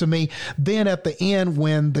effective to me. Then at the end,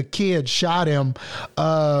 when the kid shot him,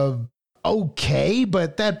 okay,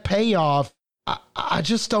 but that payoff, I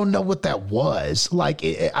just don't know what that was. Like,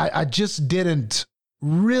 I just didn't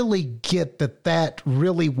really get that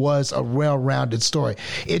really was a well-rounded story.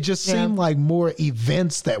 It just seemed like more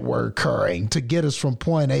events that were occurring to get us from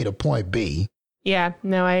point A to point B. Yeah,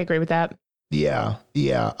 no, I agree with that. Yeah,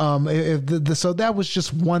 yeah. So that was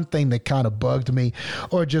just one thing that kind of bugged me,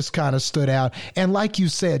 or just kind of stood out. And like you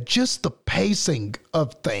said, just the pacing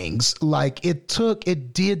of things. Like it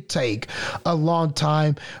did take a long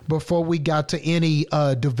time before we got to any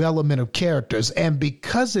development of characters. And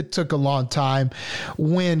because it took a long time,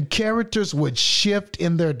 when characters would shift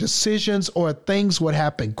in their decisions or things would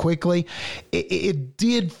happen quickly, it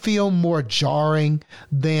did feel more jarring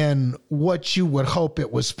than what you would hope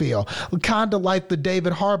it was feel. Kind of like the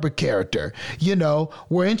David Harbour character. You know,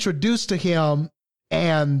 we're introduced to him,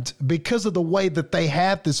 and because of the way that they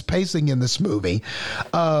have this pacing in this movie,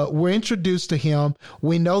 we're introduced to him.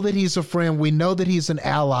 We know that he's a friend. We know that he's an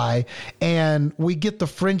ally, and we get the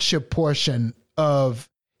friendship portion of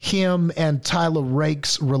him and Tyler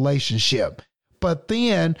Rake's relationship. But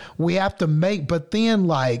then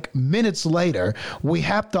like minutes later, we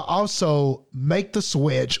have to also make the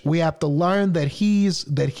switch. We have to learn that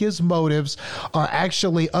his motives are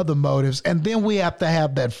actually other motives. And then we have to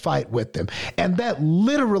have that fight with them. And that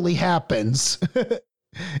literally happens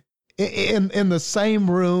in the same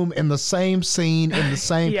room, in the same scene, in the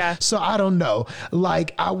same. Yeah. So I don't know.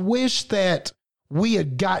 Like, I wish that we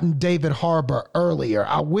had gotten David Harbour earlier.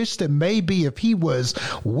 I wish that maybe if he was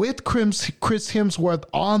with Chris Hemsworth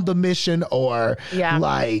on the mission, or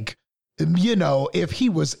like, you know, if he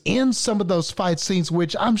was in some of those fight scenes,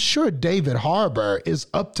 which I'm sure David Harbour is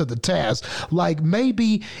up to the task. Like,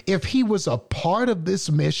 maybe if he was a part of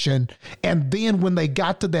this mission, and then when they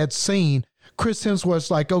got to that scene, Chris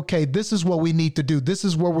Hemsworth's like, okay, this is what we need to do. This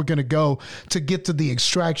is where we're going to go to get to the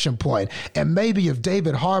extraction point. And maybe if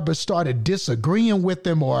David Harbour started disagreeing with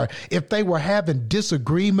them, or if they were having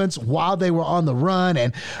disagreements while they were on the run,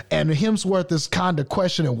 and Hemsworth is kind of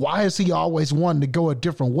questioning, why is he always wanting to go a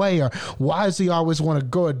different way, or why does he always want to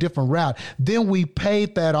go a different route? Then we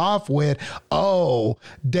paid that off with, oh,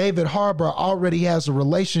 David Harbour already has a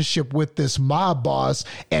relationship with this mob boss,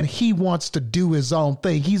 and he wants to do his own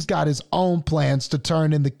thing. He's got his own plans to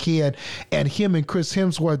turn in the kid, and him and Chris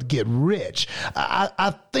Hemsworth get rich.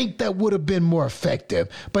 I think that would have been more effective,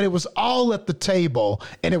 but it was all at the table,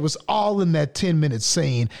 and it was all in that 10-minute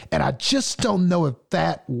scene, and I just don't know if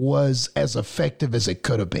that was as effective as it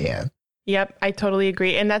could have been. Yep, I totally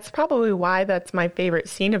agree. And that's probably why that's my favorite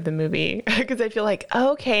scene of the movie, because I feel like,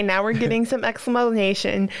 okay, now we're getting some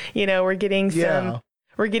explanation, you know, we're getting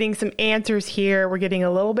some answers here. We're getting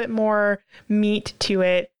a little bit more meat to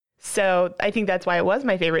it. So I think that's why it was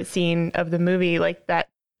my favorite scene of the movie, like that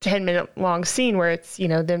 10-minute long scene where it's, you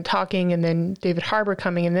know, them talking and then David Harbour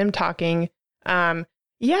coming and them talking.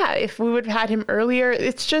 If we would have had him earlier,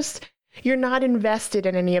 it's just, you're not invested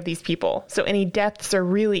in any of these people. So any deaths or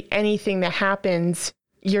really anything that happens,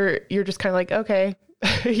 you're just kind of like, okay,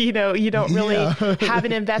 you know, you don't really have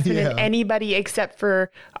an investment in anybody except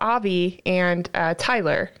for Avi and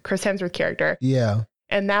Tyler, Chris Hemsworth character. Yeah.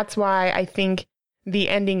 And that's why I think the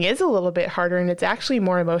ending is a little bit harder, and it's actually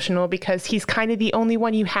more emotional because he's kind of the only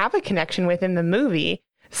one you have a connection with in the movie.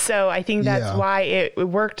 So I think that's why it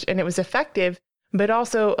worked and it was effective, but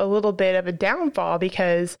also a little bit of a downfall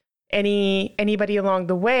because anybody along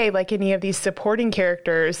the way, like any of these supporting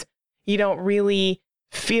characters, you don't really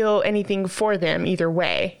feel anything for them either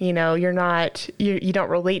way. You know, you don't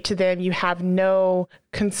relate to them. You have no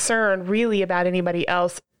concern really about anybody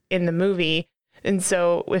else in the movie. And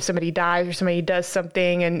so if somebody dies or somebody does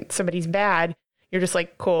something and somebody's bad, you're just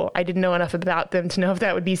like, cool, I didn't know enough about them to know if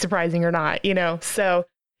that would be surprising or not, you know? So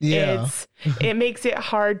it makes it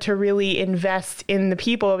hard to really invest in the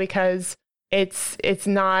people because it's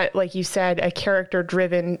not, like you said, a character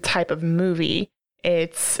driven type of movie.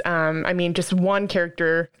 It's, just one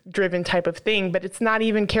character driven type of thing, but it's not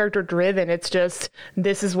even character driven. It's just,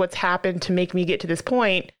 this is what's happened to make me get to this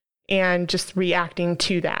point and just reacting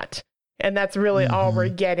to that. And that's really all we're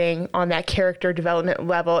getting on that character development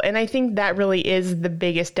level. And I think that really is the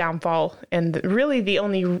biggest downfall. And really the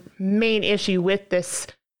only main issue with this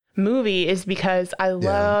movie is because I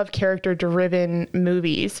love character driven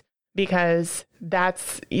movies, because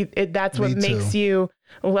that's what makes you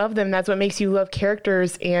love them. That's what makes you love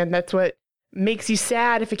characters. And that's what makes you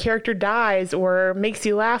sad if a character dies, or makes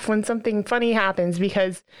you laugh when something funny happens,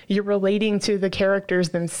 because you're relating to the characters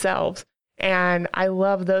themselves. And I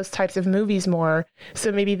love those types of movies more.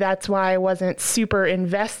 So maybe that's why I wasn't super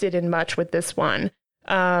invested in much with this one.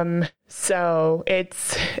 So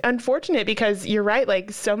it's unfortunate because you're right.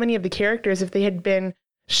 Like so many of the characters, if they had been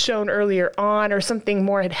shown earlier on or something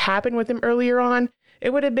more had happened with them earlier on,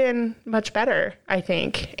 it would have been much better, I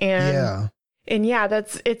think. And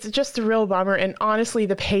it's just a real bummer. And honestly,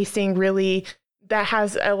 the pacing really, that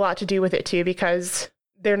has a lot to do with it too, because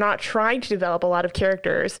they're not trying to develop a lot of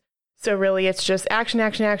characters. So really it's just action,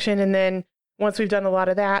 action, action. And then once we've done a lot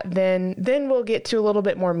of that, then we'll get to a little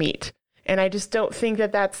bit more meat. And I just don't think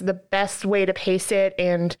that that's the best way to pace it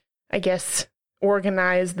and I guess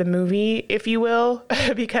organize the movie, if you will,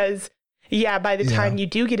 because by the time you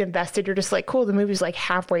do get invested, you're just like, cool, the movie's like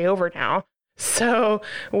halfway over now. So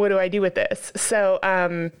what do I do with this? So,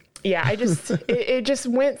 I just, it just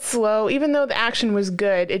went slow. Even though the action was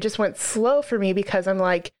good, it just went slow for me because I'm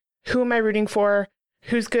like, who am I rooting for?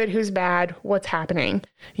 Who's good? Who's bad? What's happening?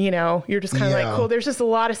 You're just kind of like, cool, there's just a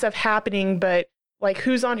lot of stuff happening, but like,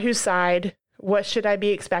 who's on whose side? What should I be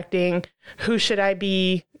expecting? Who should I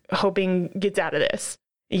be hoping gets out of this?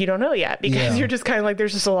 You don't know yet because you're just kind of like,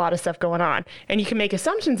 there's just a lot of stuff going on and you can make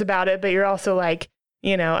assumptions about it, but you're also like,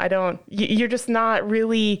 you're just not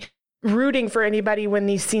really rooting for anybody when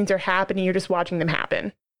these scenes are happening. You're just watching them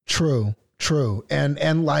happen. True.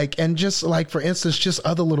 And just like, for instance, just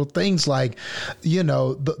other little things like,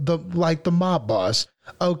 the mob boss.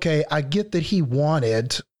 Okay. I get that he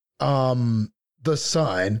wanted, the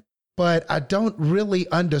son, but I don't really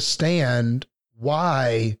understand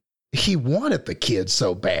why he wanted the kid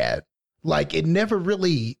so bad. Like, it never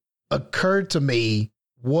really occurred to me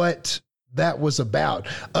what that was about,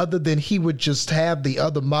 other than he would just have the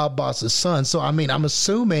other mob boss's son. So, I mean, I'm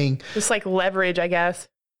assuming just like leverage, I guess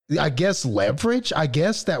leverage. I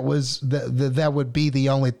guess that was that would be the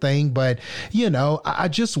only thing. But, I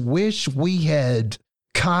just wish we had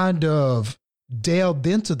kind of delved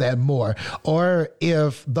into that more, or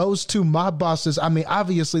if those two mob bosses, I mean,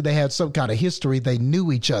 obviously they had some kind of history, they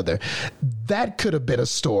knew each other. That could have been a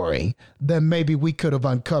story that maybe we could have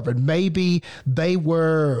uncovered. Maybe they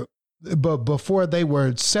were, but before they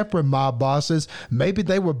were separate mob bosses, maybe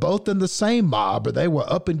they were both in the same mob, or they were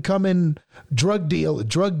up and coming drug deal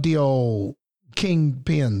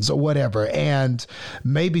kingpins or whatever, and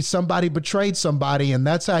maybe somebody betrayed somebody and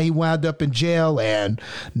that's how he wound up in jail, and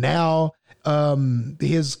now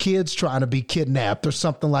his kid's trying to be kidnapped or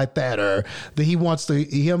something like that, or that he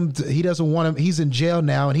doesn't want him, he's in jail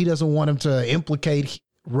now and he doesn't want him to implicate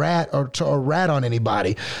rat on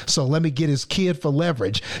anybody, so let me get his kid for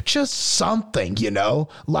leverage. Just something,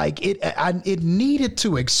 like it needed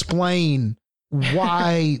to explain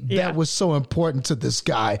why that was so important to this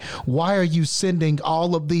guy. Why are you sending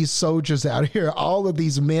all of these soldiers out here, all of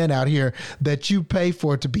these men out here that you pay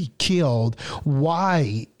for to be killed?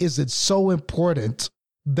 Why is it so important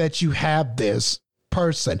that you have this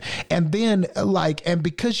person? And then and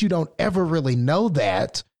because you don't ever really know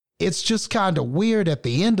that, it's just kind of weird at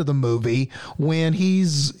the end of the movie when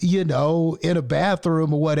he's, in a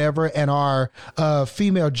bathroom or whatever, and our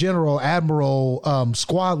female general admiral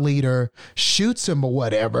squad leader shoots him or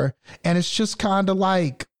whatever. And it's just kind of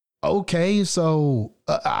like, okay, so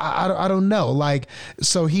I don't know. Like,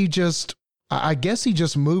 so I guess he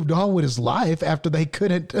just moved on with his life after he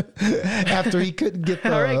couldn't get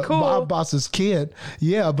the mob boss's kid.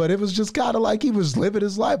 Yeah, but it was just kind of like he was living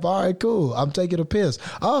his life. All right, cool. I'm taking a piss.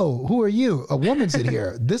 Oh, who are you? A woman's in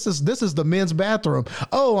here. This is the men's bathroom.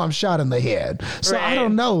 Oh, I'm shot in the head. So right. I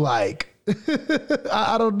don't know, like,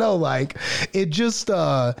 I don't know, like, it just,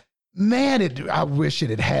 man, I wish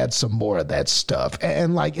it had some more of that stuff.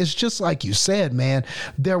 And like, it's just like you said, man,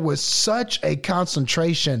 there was such a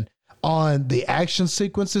concentration on the action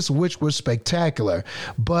sequences, which were spectacular,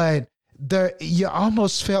 but you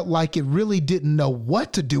almost felt like it really didn't know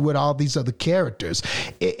what to do with all these other characters.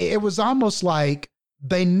 It was almost like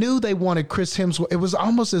they knew they wanted Chris Hemsworth. It was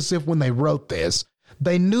almost as if when they wrote this,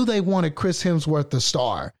 they knew they wanted Chris Hemsworth to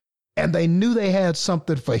star. And they knew they had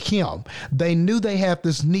something for him. They knew they had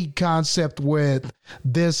this neat concept with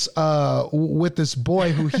this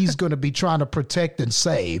boy who he's going to be trying to protect and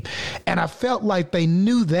save. And I felt like they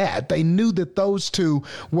knew that. They knew that those two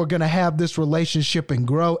were going to have this relationship and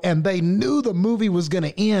grow. And they knew the movie was going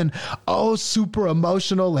to end, super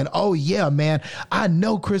emotional. And, oh, yeah, man, I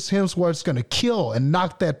know Chris Hemsworth's going to kill and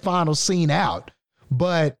knock that final scene out.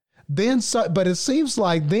 But it seems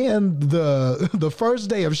like then the first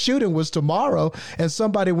day of shooting was tomorrow, and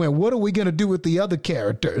somebody went, what are we going to do with the other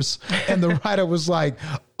characters? And the writer was like,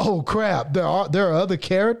 oh crap, there are other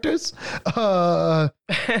characters? Okay,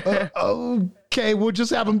 we'll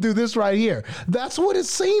just have them do this right here. That's what it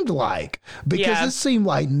seemed like, because it seemed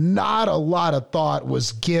like not a lot of thought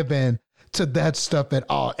was given to that stuff at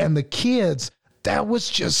all. And the kids, that was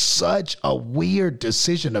just such a weird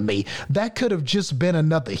decision to me. That could have just been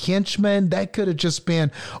another henchman. That could have just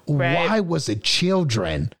been, why was it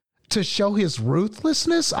children? To show his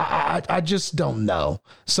ruthlessness? I just don't know.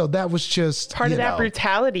 So that was just part of that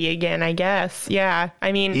brutality again, I guess. Yeah.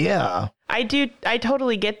 I mean, I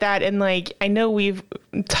totally get that. And like, I know we've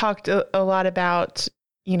talked a lot about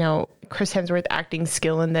Chris Hemsworth acting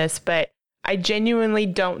skill in this, but I genuinely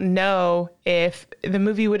don't know if the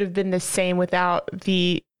movie would have been the same without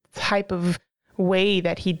the type of way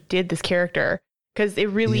that he did this character, because it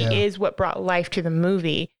really is what brought life to the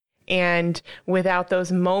movie. And without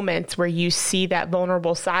those moments where you see that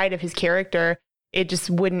vulnerable side of his character, it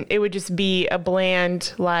would just be a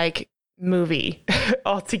bland, like, movie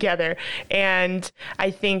altogether. And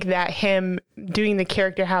I think that him doing the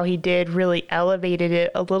character how he did really elevated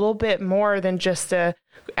it a little bit more than just a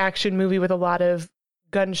action movie with a lot of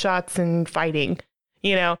gunshots and fighting,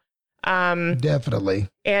 Definitely.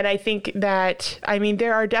 And I think that,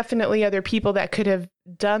 there are definitely other people that could have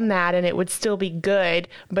done that and it would still be good,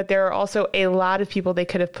 but there are also a lot of people they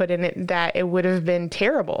could have put in it that it would have been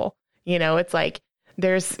terrible. It's like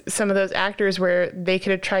there's some of those actors where they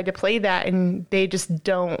could have tried to play that and they just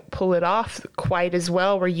don't pull it off quite as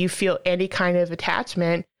well, where you feel any kind of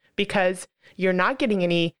attachment because you're not getting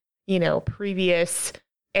any, previous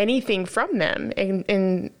anything from them.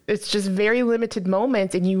 And it's just very limited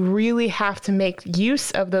moments, and you really have to make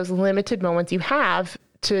use of those limited moments you have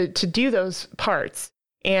to do those parts.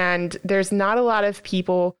 And there's not a lot of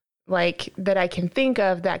people like that I can think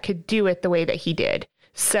of that could do it the way that he did.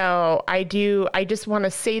 So I just want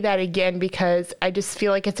to say that again, because I just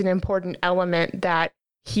feel like it's an important element that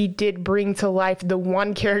he did bring to life the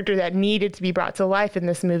one character that needed to be brought to life in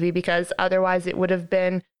this movie, because otherwise it would have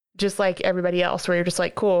been just like everybody else, where you're just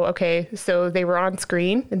like, cool, okay, so they were on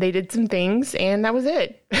screen and they did some things and that was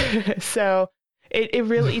it. So it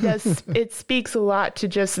really does, it speaks a lot to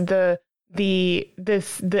just the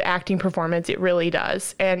acting performance. It really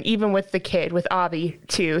does. And even with the kid, with Avi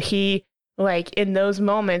too, he, like, in those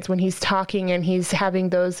moments when he's talking and he's having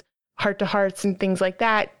those heart-to-hearts and things like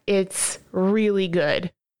that, it's really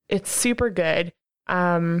good. It's super good,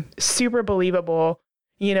 super believable,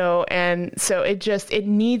 and so it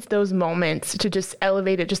needs those moments to just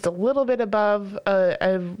elevate it just a little bit above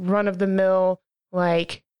a run-of-the-mill,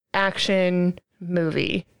 like, action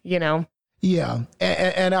movie, Yeah,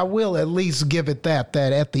 and I will at least give it that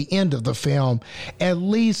at the end of the film, at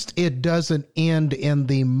least it doesn't end in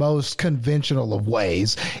the most conventional of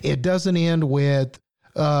ways. It doesn't end with,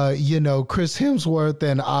 Chris Hemsworth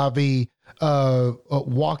and Avi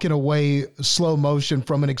walking away slow motion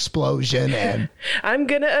from an explosion and I'm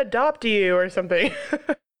gonna adopt you or something.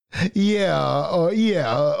 Okay,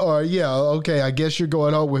 I guess you're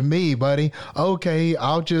going on with me, buddy. Okay,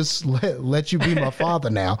 I'll just let you be my father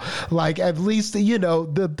now. Like, at least,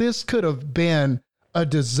 this could have been a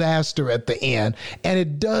disaster at the end, and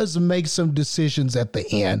it does make some decisions at the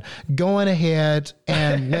end, going ahead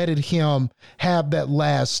and letting him have that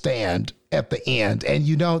last stand at the end. And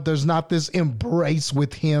there's not this embrace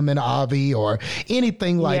with him and Avi or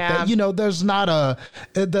anything like that.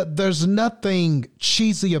 There's nothing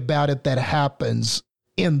cheesy about it that happens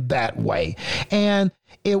in that way. And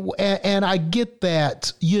I get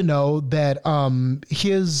that, that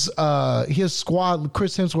his squad,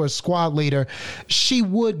 Chris Hemsworth's squad leader, she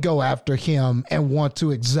would go after him and want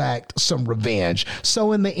to exact some revenge.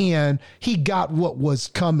 So in the end, he got what was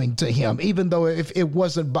coming to him, even though if it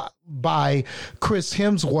wasn't by Chris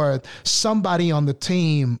Hemsworth, somebody on the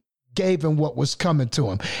team gave him what was coming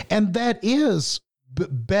to him. And that is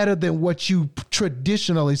better than what you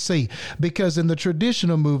traditionally see, because in the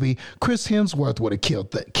traditional movie, Chris Hemsworth would have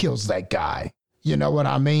kills that guy. You know what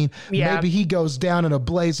I mean? Yeah. Maybe he goes down in a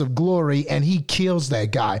blaze of glory and he kills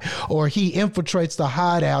that guy, or he infiltrates the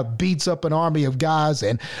hideout, beats up an army of guys,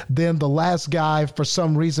 and then the last guy for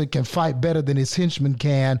some reason can fight better than his henchman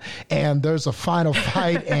can, and there's a final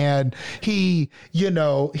fight and he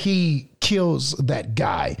kills that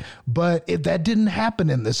guy. But that didn't happen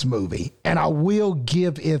in this movie, and I will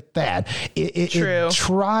give it that. It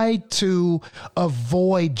tried to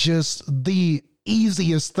avoid just the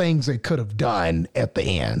easiest things it could have done at the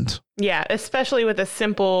end. Yeah, especially with a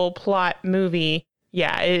simple plot movie.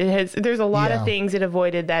 Yeah, there's a lot of things it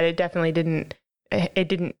avoided that it definitely didn't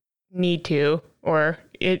need to, or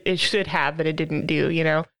it should have, but it didn't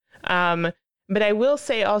do, But I will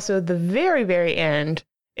say also the very, very end,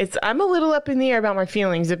 I'm a little up in the air about my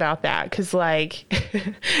feelings about that, because like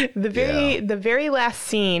the very last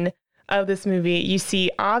scene of this movie, you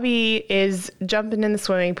see Avi is jumping in the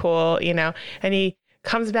swimming pool, and he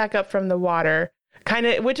comes back up from the water,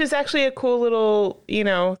 which is actually a cool little,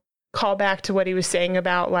 call back to what he was saying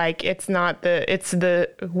about, like, it's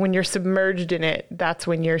when you're submerged in it, that's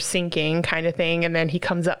when you're sinking kind of thing. And then he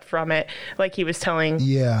comes up from it, like he was telling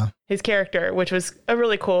his character, which was a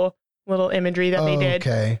really cool little imagery that they did.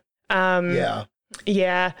 Okay.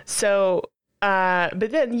 Yeah. So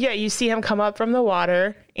But then, yeah, you see him come up from the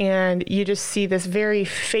water and you just see this very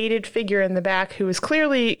faded figure in the back who is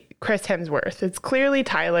clearly Chris Hemsworth. It's clearly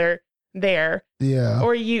Tyler there. Yeah.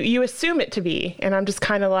 Or you assume it to be. And I'm just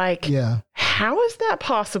kind of like, how is that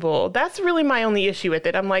possible? That's really my only issue with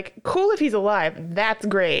it. I'm like, cool if he's alive. That's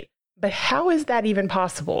great. But how is that even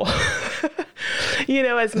possible?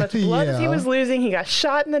 As much blood as he was losing, he got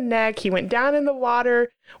shot in the neck. He went down in the water,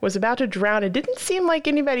 was about to drown. It didn't seem like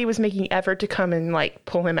anybody was making effort to come and like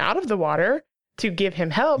pull him out of the water to give him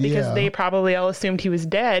help because they probably all assumed he was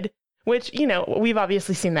dead, which, we've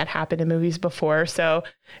obviously seen that happen in movies before. So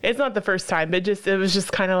it's not the first time, but it was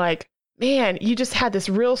just kind of like, man, you just had this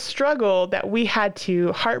real struggle that we had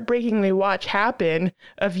to heartbreakingly watch happen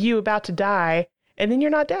of you about to die. And then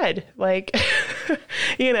you're not dead. Like,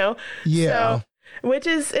 Yeah. So, which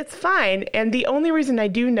is, it's fine. And the only reason I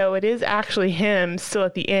do know it is actually him still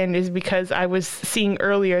at the end is because I was seeing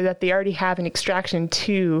earlier that they already have an Extraction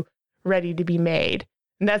 2 ready to be made.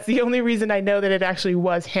 And that's the only reason I know that it actually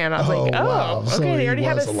was him. I was like, wow. okay, So they already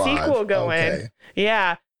have a alive. sequel going. Okay.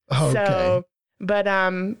 Yeah. Okay. So, but,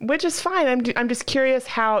 which is fine. I'm just curious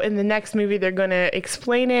how in the next movie they're going to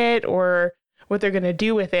explain it or what they're going to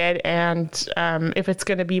do with it. And, if it's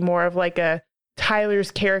going to be more of like a Tyler's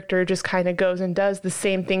character just kind of goes and does the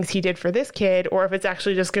same things he did for this kid, or if it's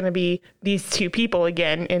actually just going to be these two people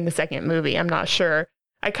again in the second movie. I'm not sure.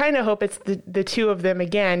 I kind of hope it's the two of them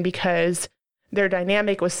again because their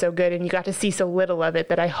dynamic was so good and you got to see so little of it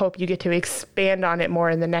that I hope you get to expand on it more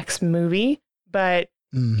in the next movie. But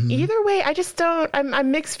either way, I just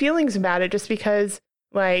I'm mixed feelings about it just because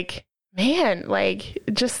like, man, like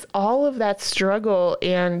just all of that struggle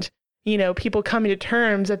and people coming to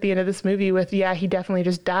terms at the end of this movie with, he definitely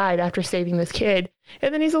just died after saving this kid.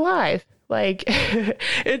 And then he's alive. Like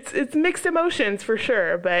it's mixed emotions for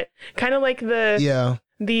sure, but kind of like the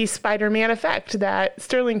Spider-Man effect that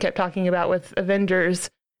Sterling kept talking about with Avengers,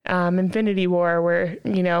 Infinity War, where,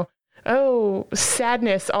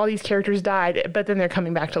 sadness, all these characters died, but then they're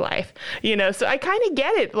coming back to life, so I kind of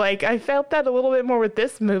get it. Like I felt that a little bit more with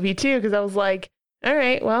this movie too, because I was like, all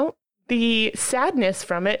right, well, the sadness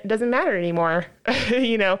from it doesn't matter anymore,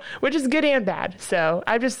 which is good and bad. So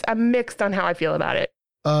I'm mixed on how I feel about it.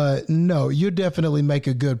 No, you definitely make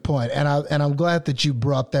a good point. And I'm glad that you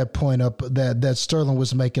brought that point up that Sterling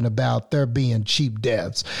was making about there being cheap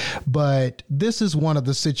deaths. But this is one of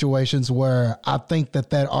the situations where I think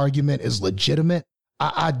that argument is legitimate.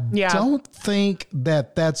 I don't think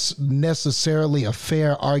that that's necessarily a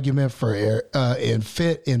fair argument for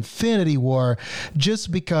Infinity War,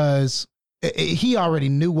 just because he already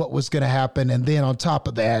knew what was going to happen. And then on top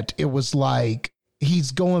of that, it was like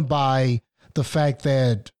he's going by the fact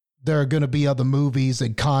that there are going to be other movies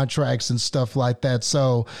and contracts and stuff like that.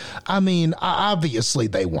 So, I mean, obviously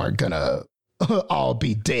they weren't going to all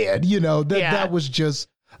be dead. That was just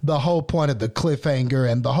the whole point of the cliffhanger,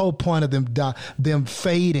 and the whole point of them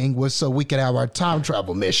fading was so we could have our time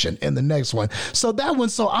travel mission in the next one. So that one,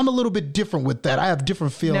 I'm a little bit different with that. I have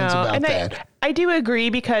different feelings about that. I do agree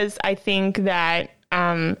because I think that,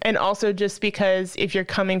 and also just because if you're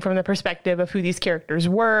coming from the perspective of who these characters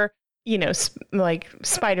were, like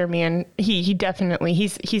Spider-Man, he definitely,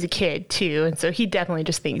 he's a kid too. And so he definitely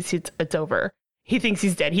just thinks it's over. He thinks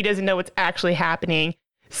he's dead. He doesn't know what's actually happening.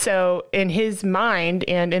 So in his mind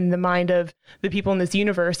and in the mind of the people in this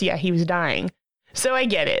universe, he was dying. So I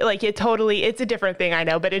get it. Like it's a different thing, I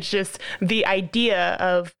know, but it's just the idea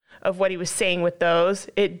of what he was saying with those.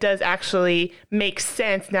 It does actually make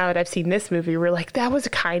sense now that I've seen this movie. We're like, that was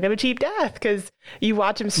kind of a cheap death because you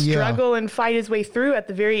watch him struggle and fight his way through at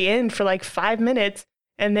the very end for like 5 minutes.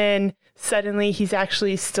 And then suddenly he's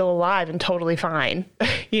actually still alive and totally fine,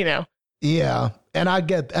 Yeah. And I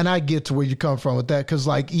get to where you come from with that. Cause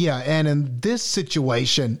and in this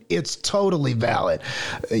situation, it's totally valid.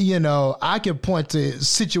 I can point to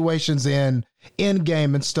situations in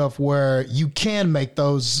Endgame and stuff where you can make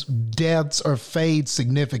those deaths or fades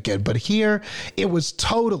significant, but here it was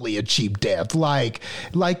totally a cheap death. Like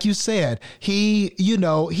you said, he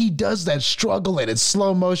does that struggle and it's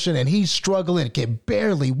slow motion and he's struggling and can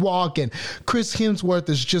barely walk, and Chris Hemsworth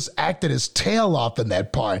is just acting his tail off in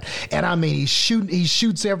that part. And I mean, he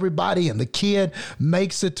shoots everybody, and the kid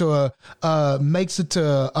makes it to the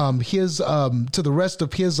rest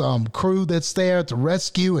of his crew that's there to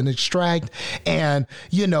rescue and extract. And,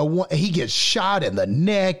 he gets shot in the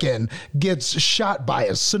neck and gets shot by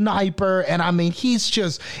a sniper. And I mean,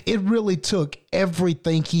 it really took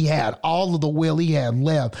everything he had, all of the will he had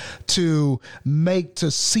left to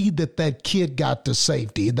see that kid got to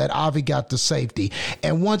safety, that Avi got to safety.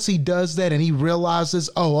 And once he does that and he realizes,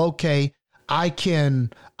 oh, okay, I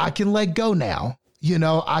can let go now. You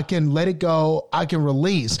know, I can let it go. I can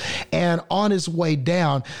release. And on his way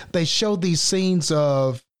down, they show these scenes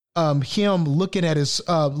of him looking at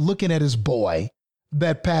his boy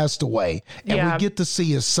that passed away, and we get to see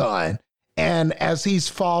his son. And as he's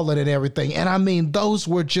fallen and everything, and I mean, those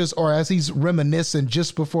were just, or as he's reminiscing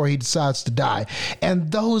just before he decides to die,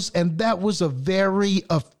 and that was a very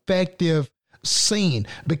effective scene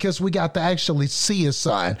because we got to actually see his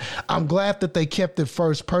son. I'm glad that they kept it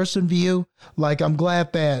first person view. Like, I'm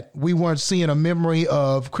glad that we weren't seeing a memory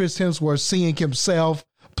of Chris Hemsworth seeing himself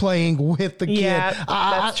playing with the kid.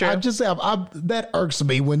 That's true. That irks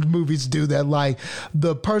me when movies do that. Like,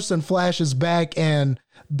 the person flashes back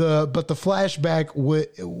but the flashback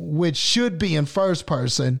which should be in first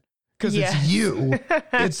person, because it's you.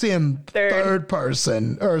 It's in third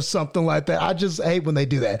person or something like that. I just hate when they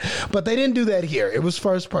do that. But they didn't do that here. It was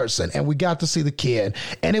first person, and we got to see the kid.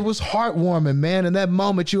 And it was heartwarming, man. In that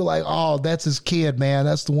moment, you were like, oh, that's his kid, man.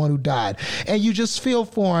 That's the one who died. And you just feel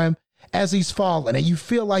for him as he's falling. And you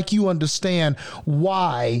feel like you understand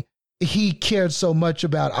why he cared so much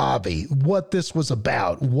about Avi, what this was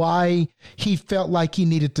about, why he felt like he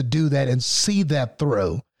needed to do that and see that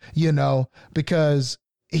through, you know, because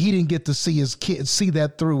he didn't get to see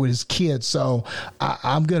that through with his kids. So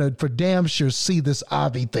I'm going to for damn sure see this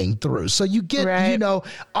Avi thing through. So you get, you know,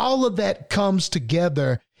 all of that comes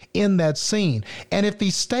together in that scene. And if he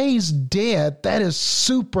stays dead, that is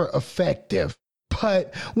super effective.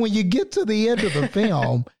 But when you get to the end of the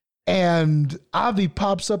film and Avi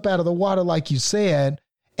pops up out of the water, like you said,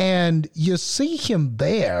 and you see him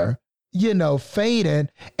there, you know,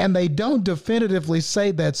 faded, and they don't definitively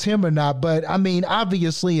say that's him or not. But I mean,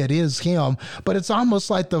 obviously it is him, but it's almost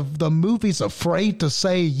like the movie's afraid to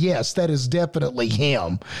say, yes, that is definitely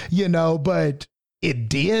him, you know, but it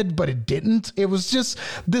did, but it didn't. It was just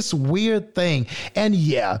this weird thing. And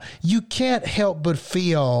yeah, you can't help but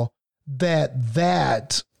feel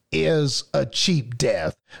that is a cheap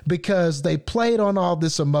death because they played on all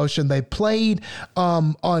this emotion. They played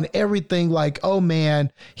on everything like, oh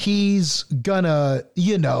man, he's gonna,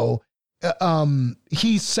 you know,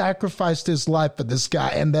 he sacrificed his life for this guy,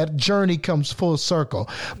 and that journey comes full circle.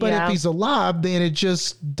 But if he's alive, then it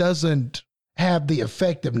just doesn't have the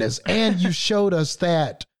effectiveness. And you showed us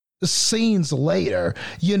that scenes later,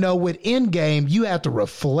 you know, with Endgame, you have to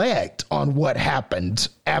reflect on what happened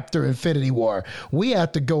after Infinity War. We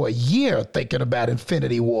had to go a year thinking about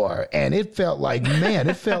Infinity War, and it felt like, man,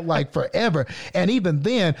 it felt like forever. And even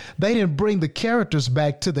then, they didn't bring the characters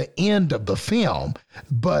back to the end of the film.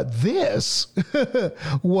 But this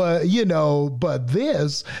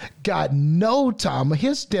this got no time.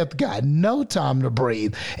 His death got no time to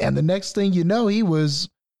breathe. And the next thing you know, he was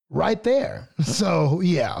right there. So,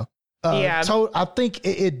 yeah. I think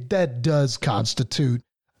that does constitute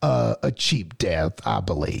a cheap death, I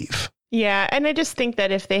believe. Yeah, and I just think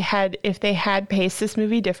that if they had paced this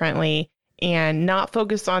movie differently and not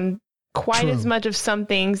focused on quite as much of some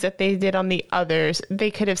things that they did on the others, they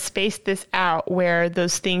could have spaced this out where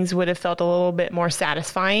those things would have felt a little bit more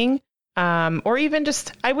satisfying. Or even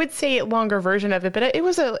just, I would say, a longer version of it, but it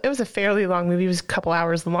was a fairly long movie. It was a couple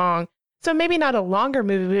hours long. So maybe not a longer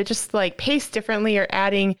movie, but just like paced differently or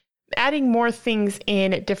adding more things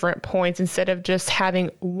in at different points instead of just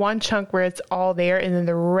having one chunk where it's all there and then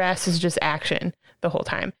the rest is just action the whole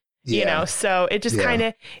time, you know? So it just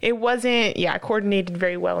it wasn't, coordinated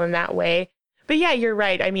very well in that way. But yeah, you're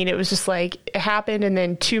right. I mean, it was just like it happened and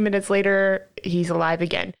then 2 minutes later, he's alive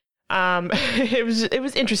again. It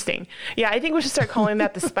was interesting. Yeah, I think we should start calling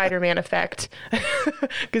that the Spider-Man effect,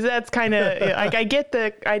 because that's kind of like I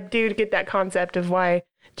do get that concept of why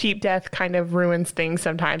cheap death kind of ruins things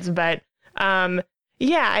sometimes. But I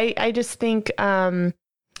just think and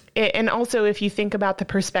also if you think about the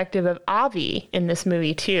perspective of Avi in this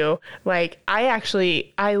movie too, like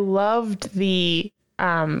I loved the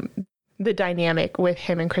dynamic with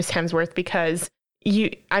him and Chris Hemsworth because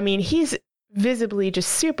he's visibly just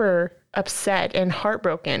super upset and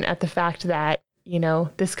heartbroken at the fact that, you know,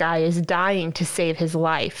 this guy is dying to save his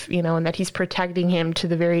life, you know, and that he's protecting him to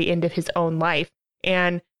the very end of his own life.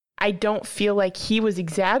 And I don't feel like he was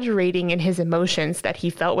exaggerating in his emotions that he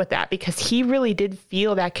felt with that, because he really did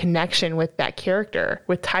feel that connection with that character,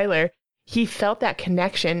 with Tyler. He felt that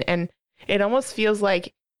connection, and it almost feels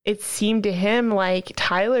like it seemed to him like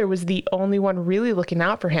Tyler was the only one really looking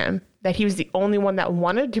out for him, that he was the only one that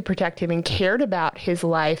wanted to protect him and cared about his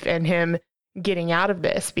life and him getting out of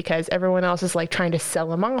this, because everyone else is like trying to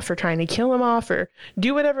sell him off or trying to kill him off or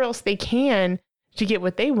do whatever else they can to get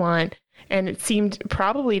what they want. And it seemed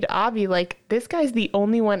probably to Avi like this guy's the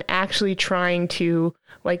only one actually trying to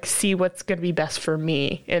like see what's going to be best for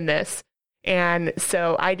me in this. And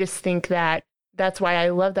so I just think that that's why I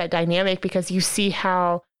love that dynamic, because you see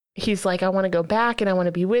how he's like, I want to go back and I want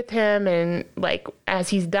to be with him. And like, as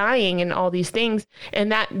he's dying and all these things.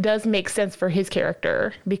 And that does make sense for his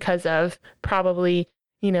character because of probably,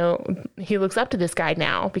 you know, he looks up to this guy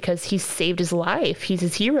now because he's saved his life. He's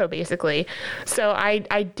his hero, basically. So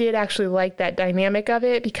I did actually like that dynamic of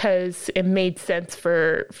it because it made sense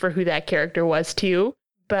for who that character was too.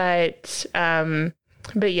 But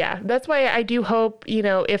yeah, that's why I do hope, you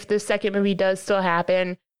know, if the second movie does still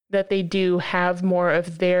happen, that they do have more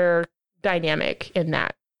of their dynamic in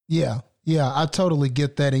that. Yeah, I totally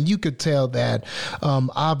get that. And you could tell that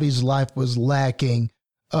Avi's life was lacking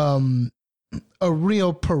a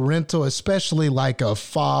real parental, especially like a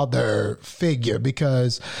father figure,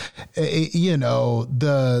 because, you know,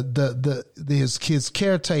 his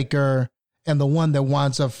caretaker and the one that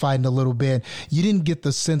winds up fighting a little bit, you didn't get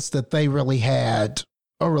the sense that they really had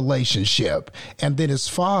a relationship. And then his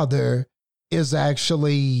father is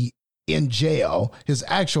actually in jail. His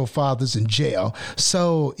actual father's in jail.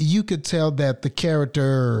 So you could tell that the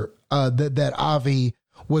character, that Avi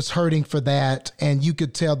was hurting for that. And you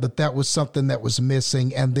could tell that that was something that was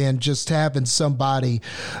missing. And then just having somebody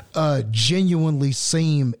genuinely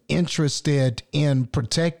seem interested in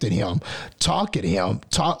protecting him, talking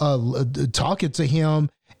to him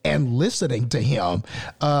and listening to him,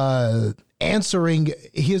 answering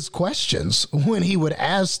his questions when he would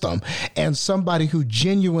ask them, and somebody who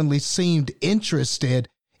genuinely seemed interested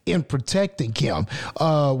in protecting him.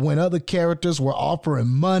 When other characters were offering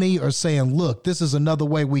money or saying, look, this is another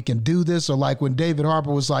way we can do this. Or like when David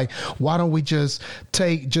Harbour was like, why don't we just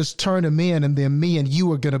turn him in and then me and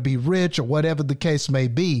you are going to be rich, or whatever the case may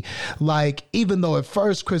be. Like, even though at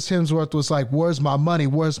first Chris Hemsworth was like, where's my money?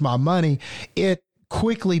 Where's my money? It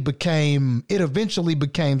eventually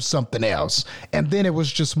became something else. And then it was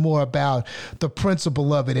just more about the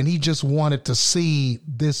principle of it. And he just wanted to see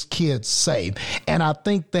this kid safe. And I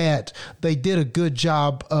think that they did a good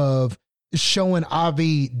job of showing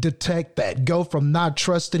Avi detect that, go from not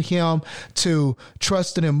trusting him to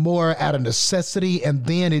trusting him more out of necessity. And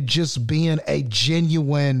then it just being a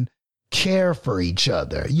genuine care for each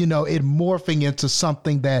other, you know, it morphing into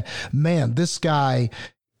something that, man, this guy,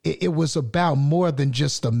 it was about more than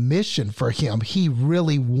just a mission for him. He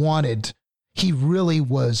really was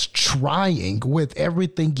trying with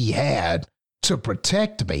everything he had to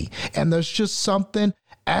protect me. And there's just something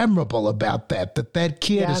admirable about that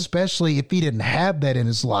kid, especially if he didn't have that in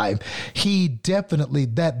his life,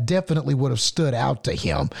 that definitely would have stood out to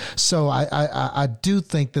him. So I do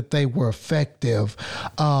think that they were effective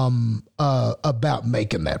about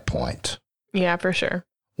making that point. Yeah, for sure.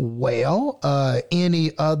 Well,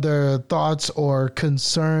 any other thoughts or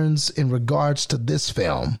concerns in regards to this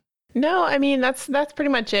film? No, I mean, that's pretty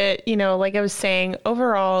much it. You know, like I was saying,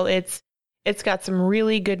 overall, it's got some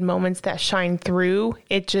really good moments that shine through.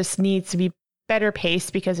 It just needs to be better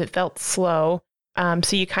paced because it felt slow.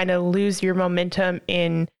 So you kind of lose your momentum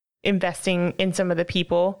in investing in some of the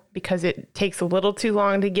people because it takes a little too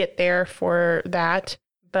long to get there for that.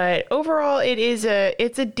 But overall, it's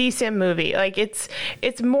a decent movie. Like it's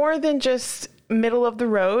more than just middle of the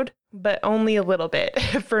road, but only a little bit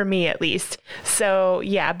for me at least. So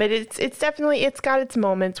yeah, but it's definitely, it's got its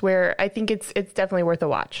moments where I think it's definitely worth a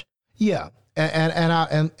watch. Yeah.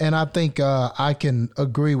 And I think I can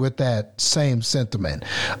agree with that same sentiment.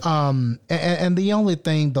 And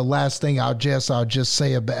the last thing I'll just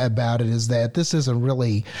say about it is that this isn't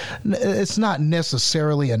really, it's not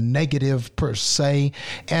necessarily a negative per se.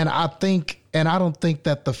 And I don't think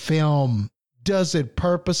that the film does it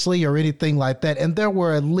purposely or anything like that. And there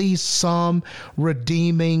were at least some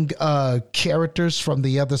redeeming characters from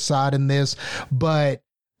the other side in this. But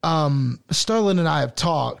Sterling and I have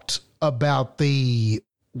talked about the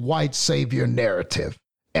white savior narrative.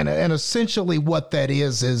 And essentially what that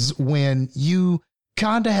is when you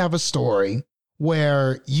kind of have a story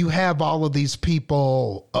where you have all of these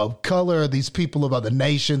people of color, these people of other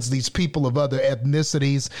nations, these people of other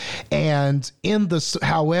ethnicities. And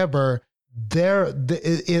however,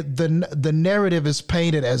 the narrative is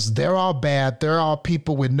painted as they're all bad. They're all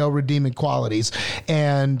people with no redeeming qualities.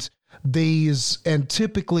 And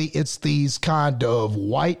typically it's these kind of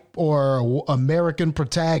white or American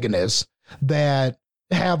protagonists that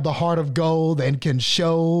have the heart of gold and can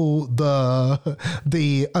show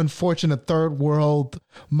the unfortunate third world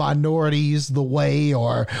minorities the way,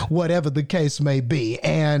 or whatever the case may be.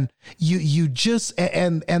 And you just,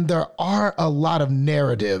 and there are a lot of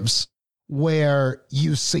narratives where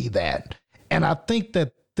you see that. And I think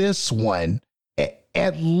that this one,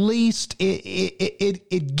 at least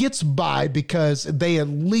it gets by because they at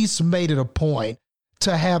least made it a point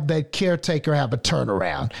to have that caretaker have a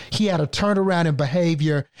turnaround. He had a turnaround in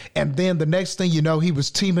behavior, and then the next thing you know, he was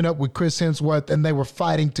teaming up with Chris Hemsworth, and they were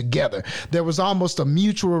fighting together. There was almost a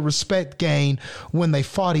mutual respect gain when they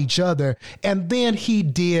fought each other, and then he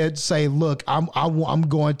did say, look, I'm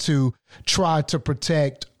going to try to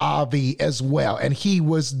protect Avi as well. And he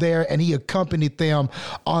was there and he accompanied them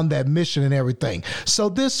on that mission and everything. So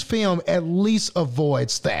this film at least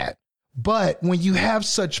avoids that. But when you have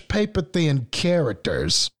such paper thin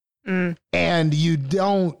characters and you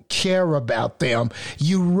don't care about them,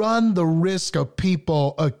 you run the risk of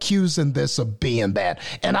people accusing this of being that.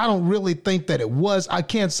 And I don't really think that it was. I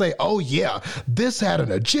can't say, oh yeah, this had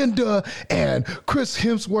an agenda and Chris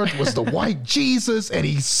Hemsworth was the white Jesus and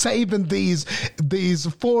he's saving these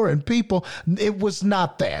foreign people. It was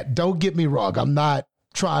not that. Don't get me wrong. I'm not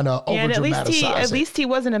trying to over dramatize it. At least he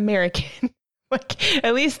wasn't American. Like,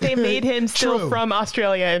 at least they made him still from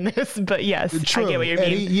Australia in this, but yes, true. I get what you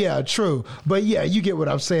mean. True. But yeah, you get what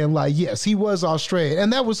I'm saying. Like, yes, he was Australian.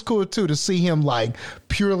 And that was cool too, to see him like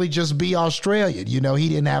purely just be Australian. You know, he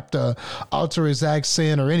didn't have to alter his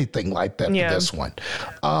accent or anything like that for this one.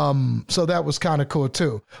 So that was kind of cool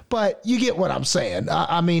too. But you get what I'm saying.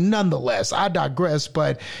 I mean, nonetheless, I digress,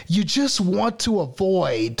 but you just want to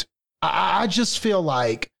avoid, I just feel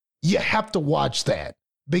like you have to watch that.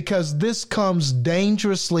 Because this comes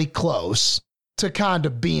dangerously close to kind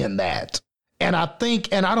of being that. And I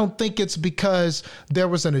don't think it's because there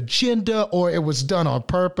was an agenda or it was done on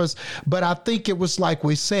purpose, but I think it was like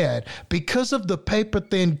we said, because of the paper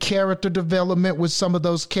thin character development with some of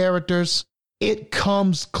those characters, it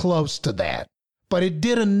comes close to that. But it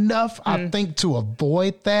did enough, I think, to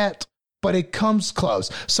avoid that, but it comes close.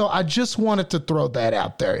 So I just wanted to throw that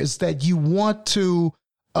out there, is that you want to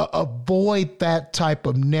avoid that type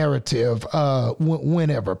of narrative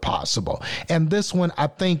whenever possible. And this one, I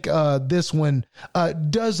think this one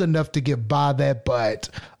does enough to get by that, but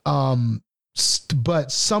some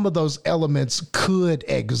of those elements could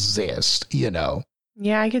exist, you know?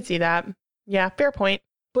 Yeah, I could see that. Yeah, fair point.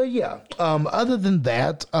 But yeah, other than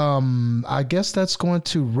that, I guess that's going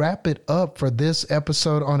to wrap it up for this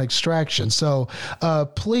episode on Extraction. So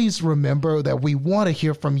please remember that we want to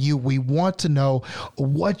hear from you. We want to know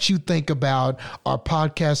what you think about our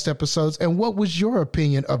podcast episodes and what was your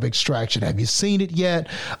opinion of Extraction. Have you seen it yet?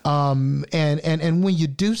 And when you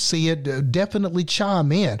do see it, definitely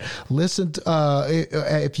chime in. Listen,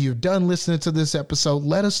 if you're done listening to this episode,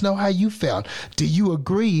 let us know how you felt. Do you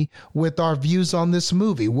agree with our views on this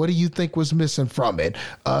movie? What do you think was missing from it?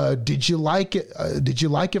 Did you like it? Did you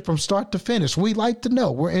like it from start to finish? We'd like to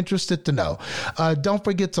know. We're interested to know. Don't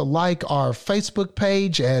forget to like our Facebook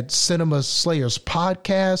page at Cinema Slayers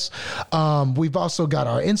Podcast. We've also got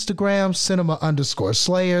our Instagram,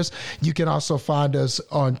 Cinema_Slayers. You can also find us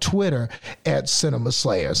on Twitter at Cinema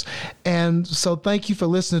Slayers. And so thank you for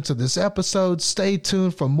listening to this episode. Stay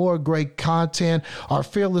tuned for more great content. Our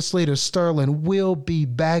fearless leader, Sterling, will be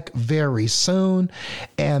back very soon.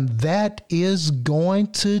 And that is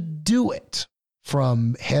going to do it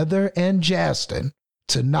from Heather and Justin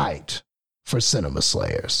tonight for Cinema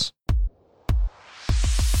Slayers.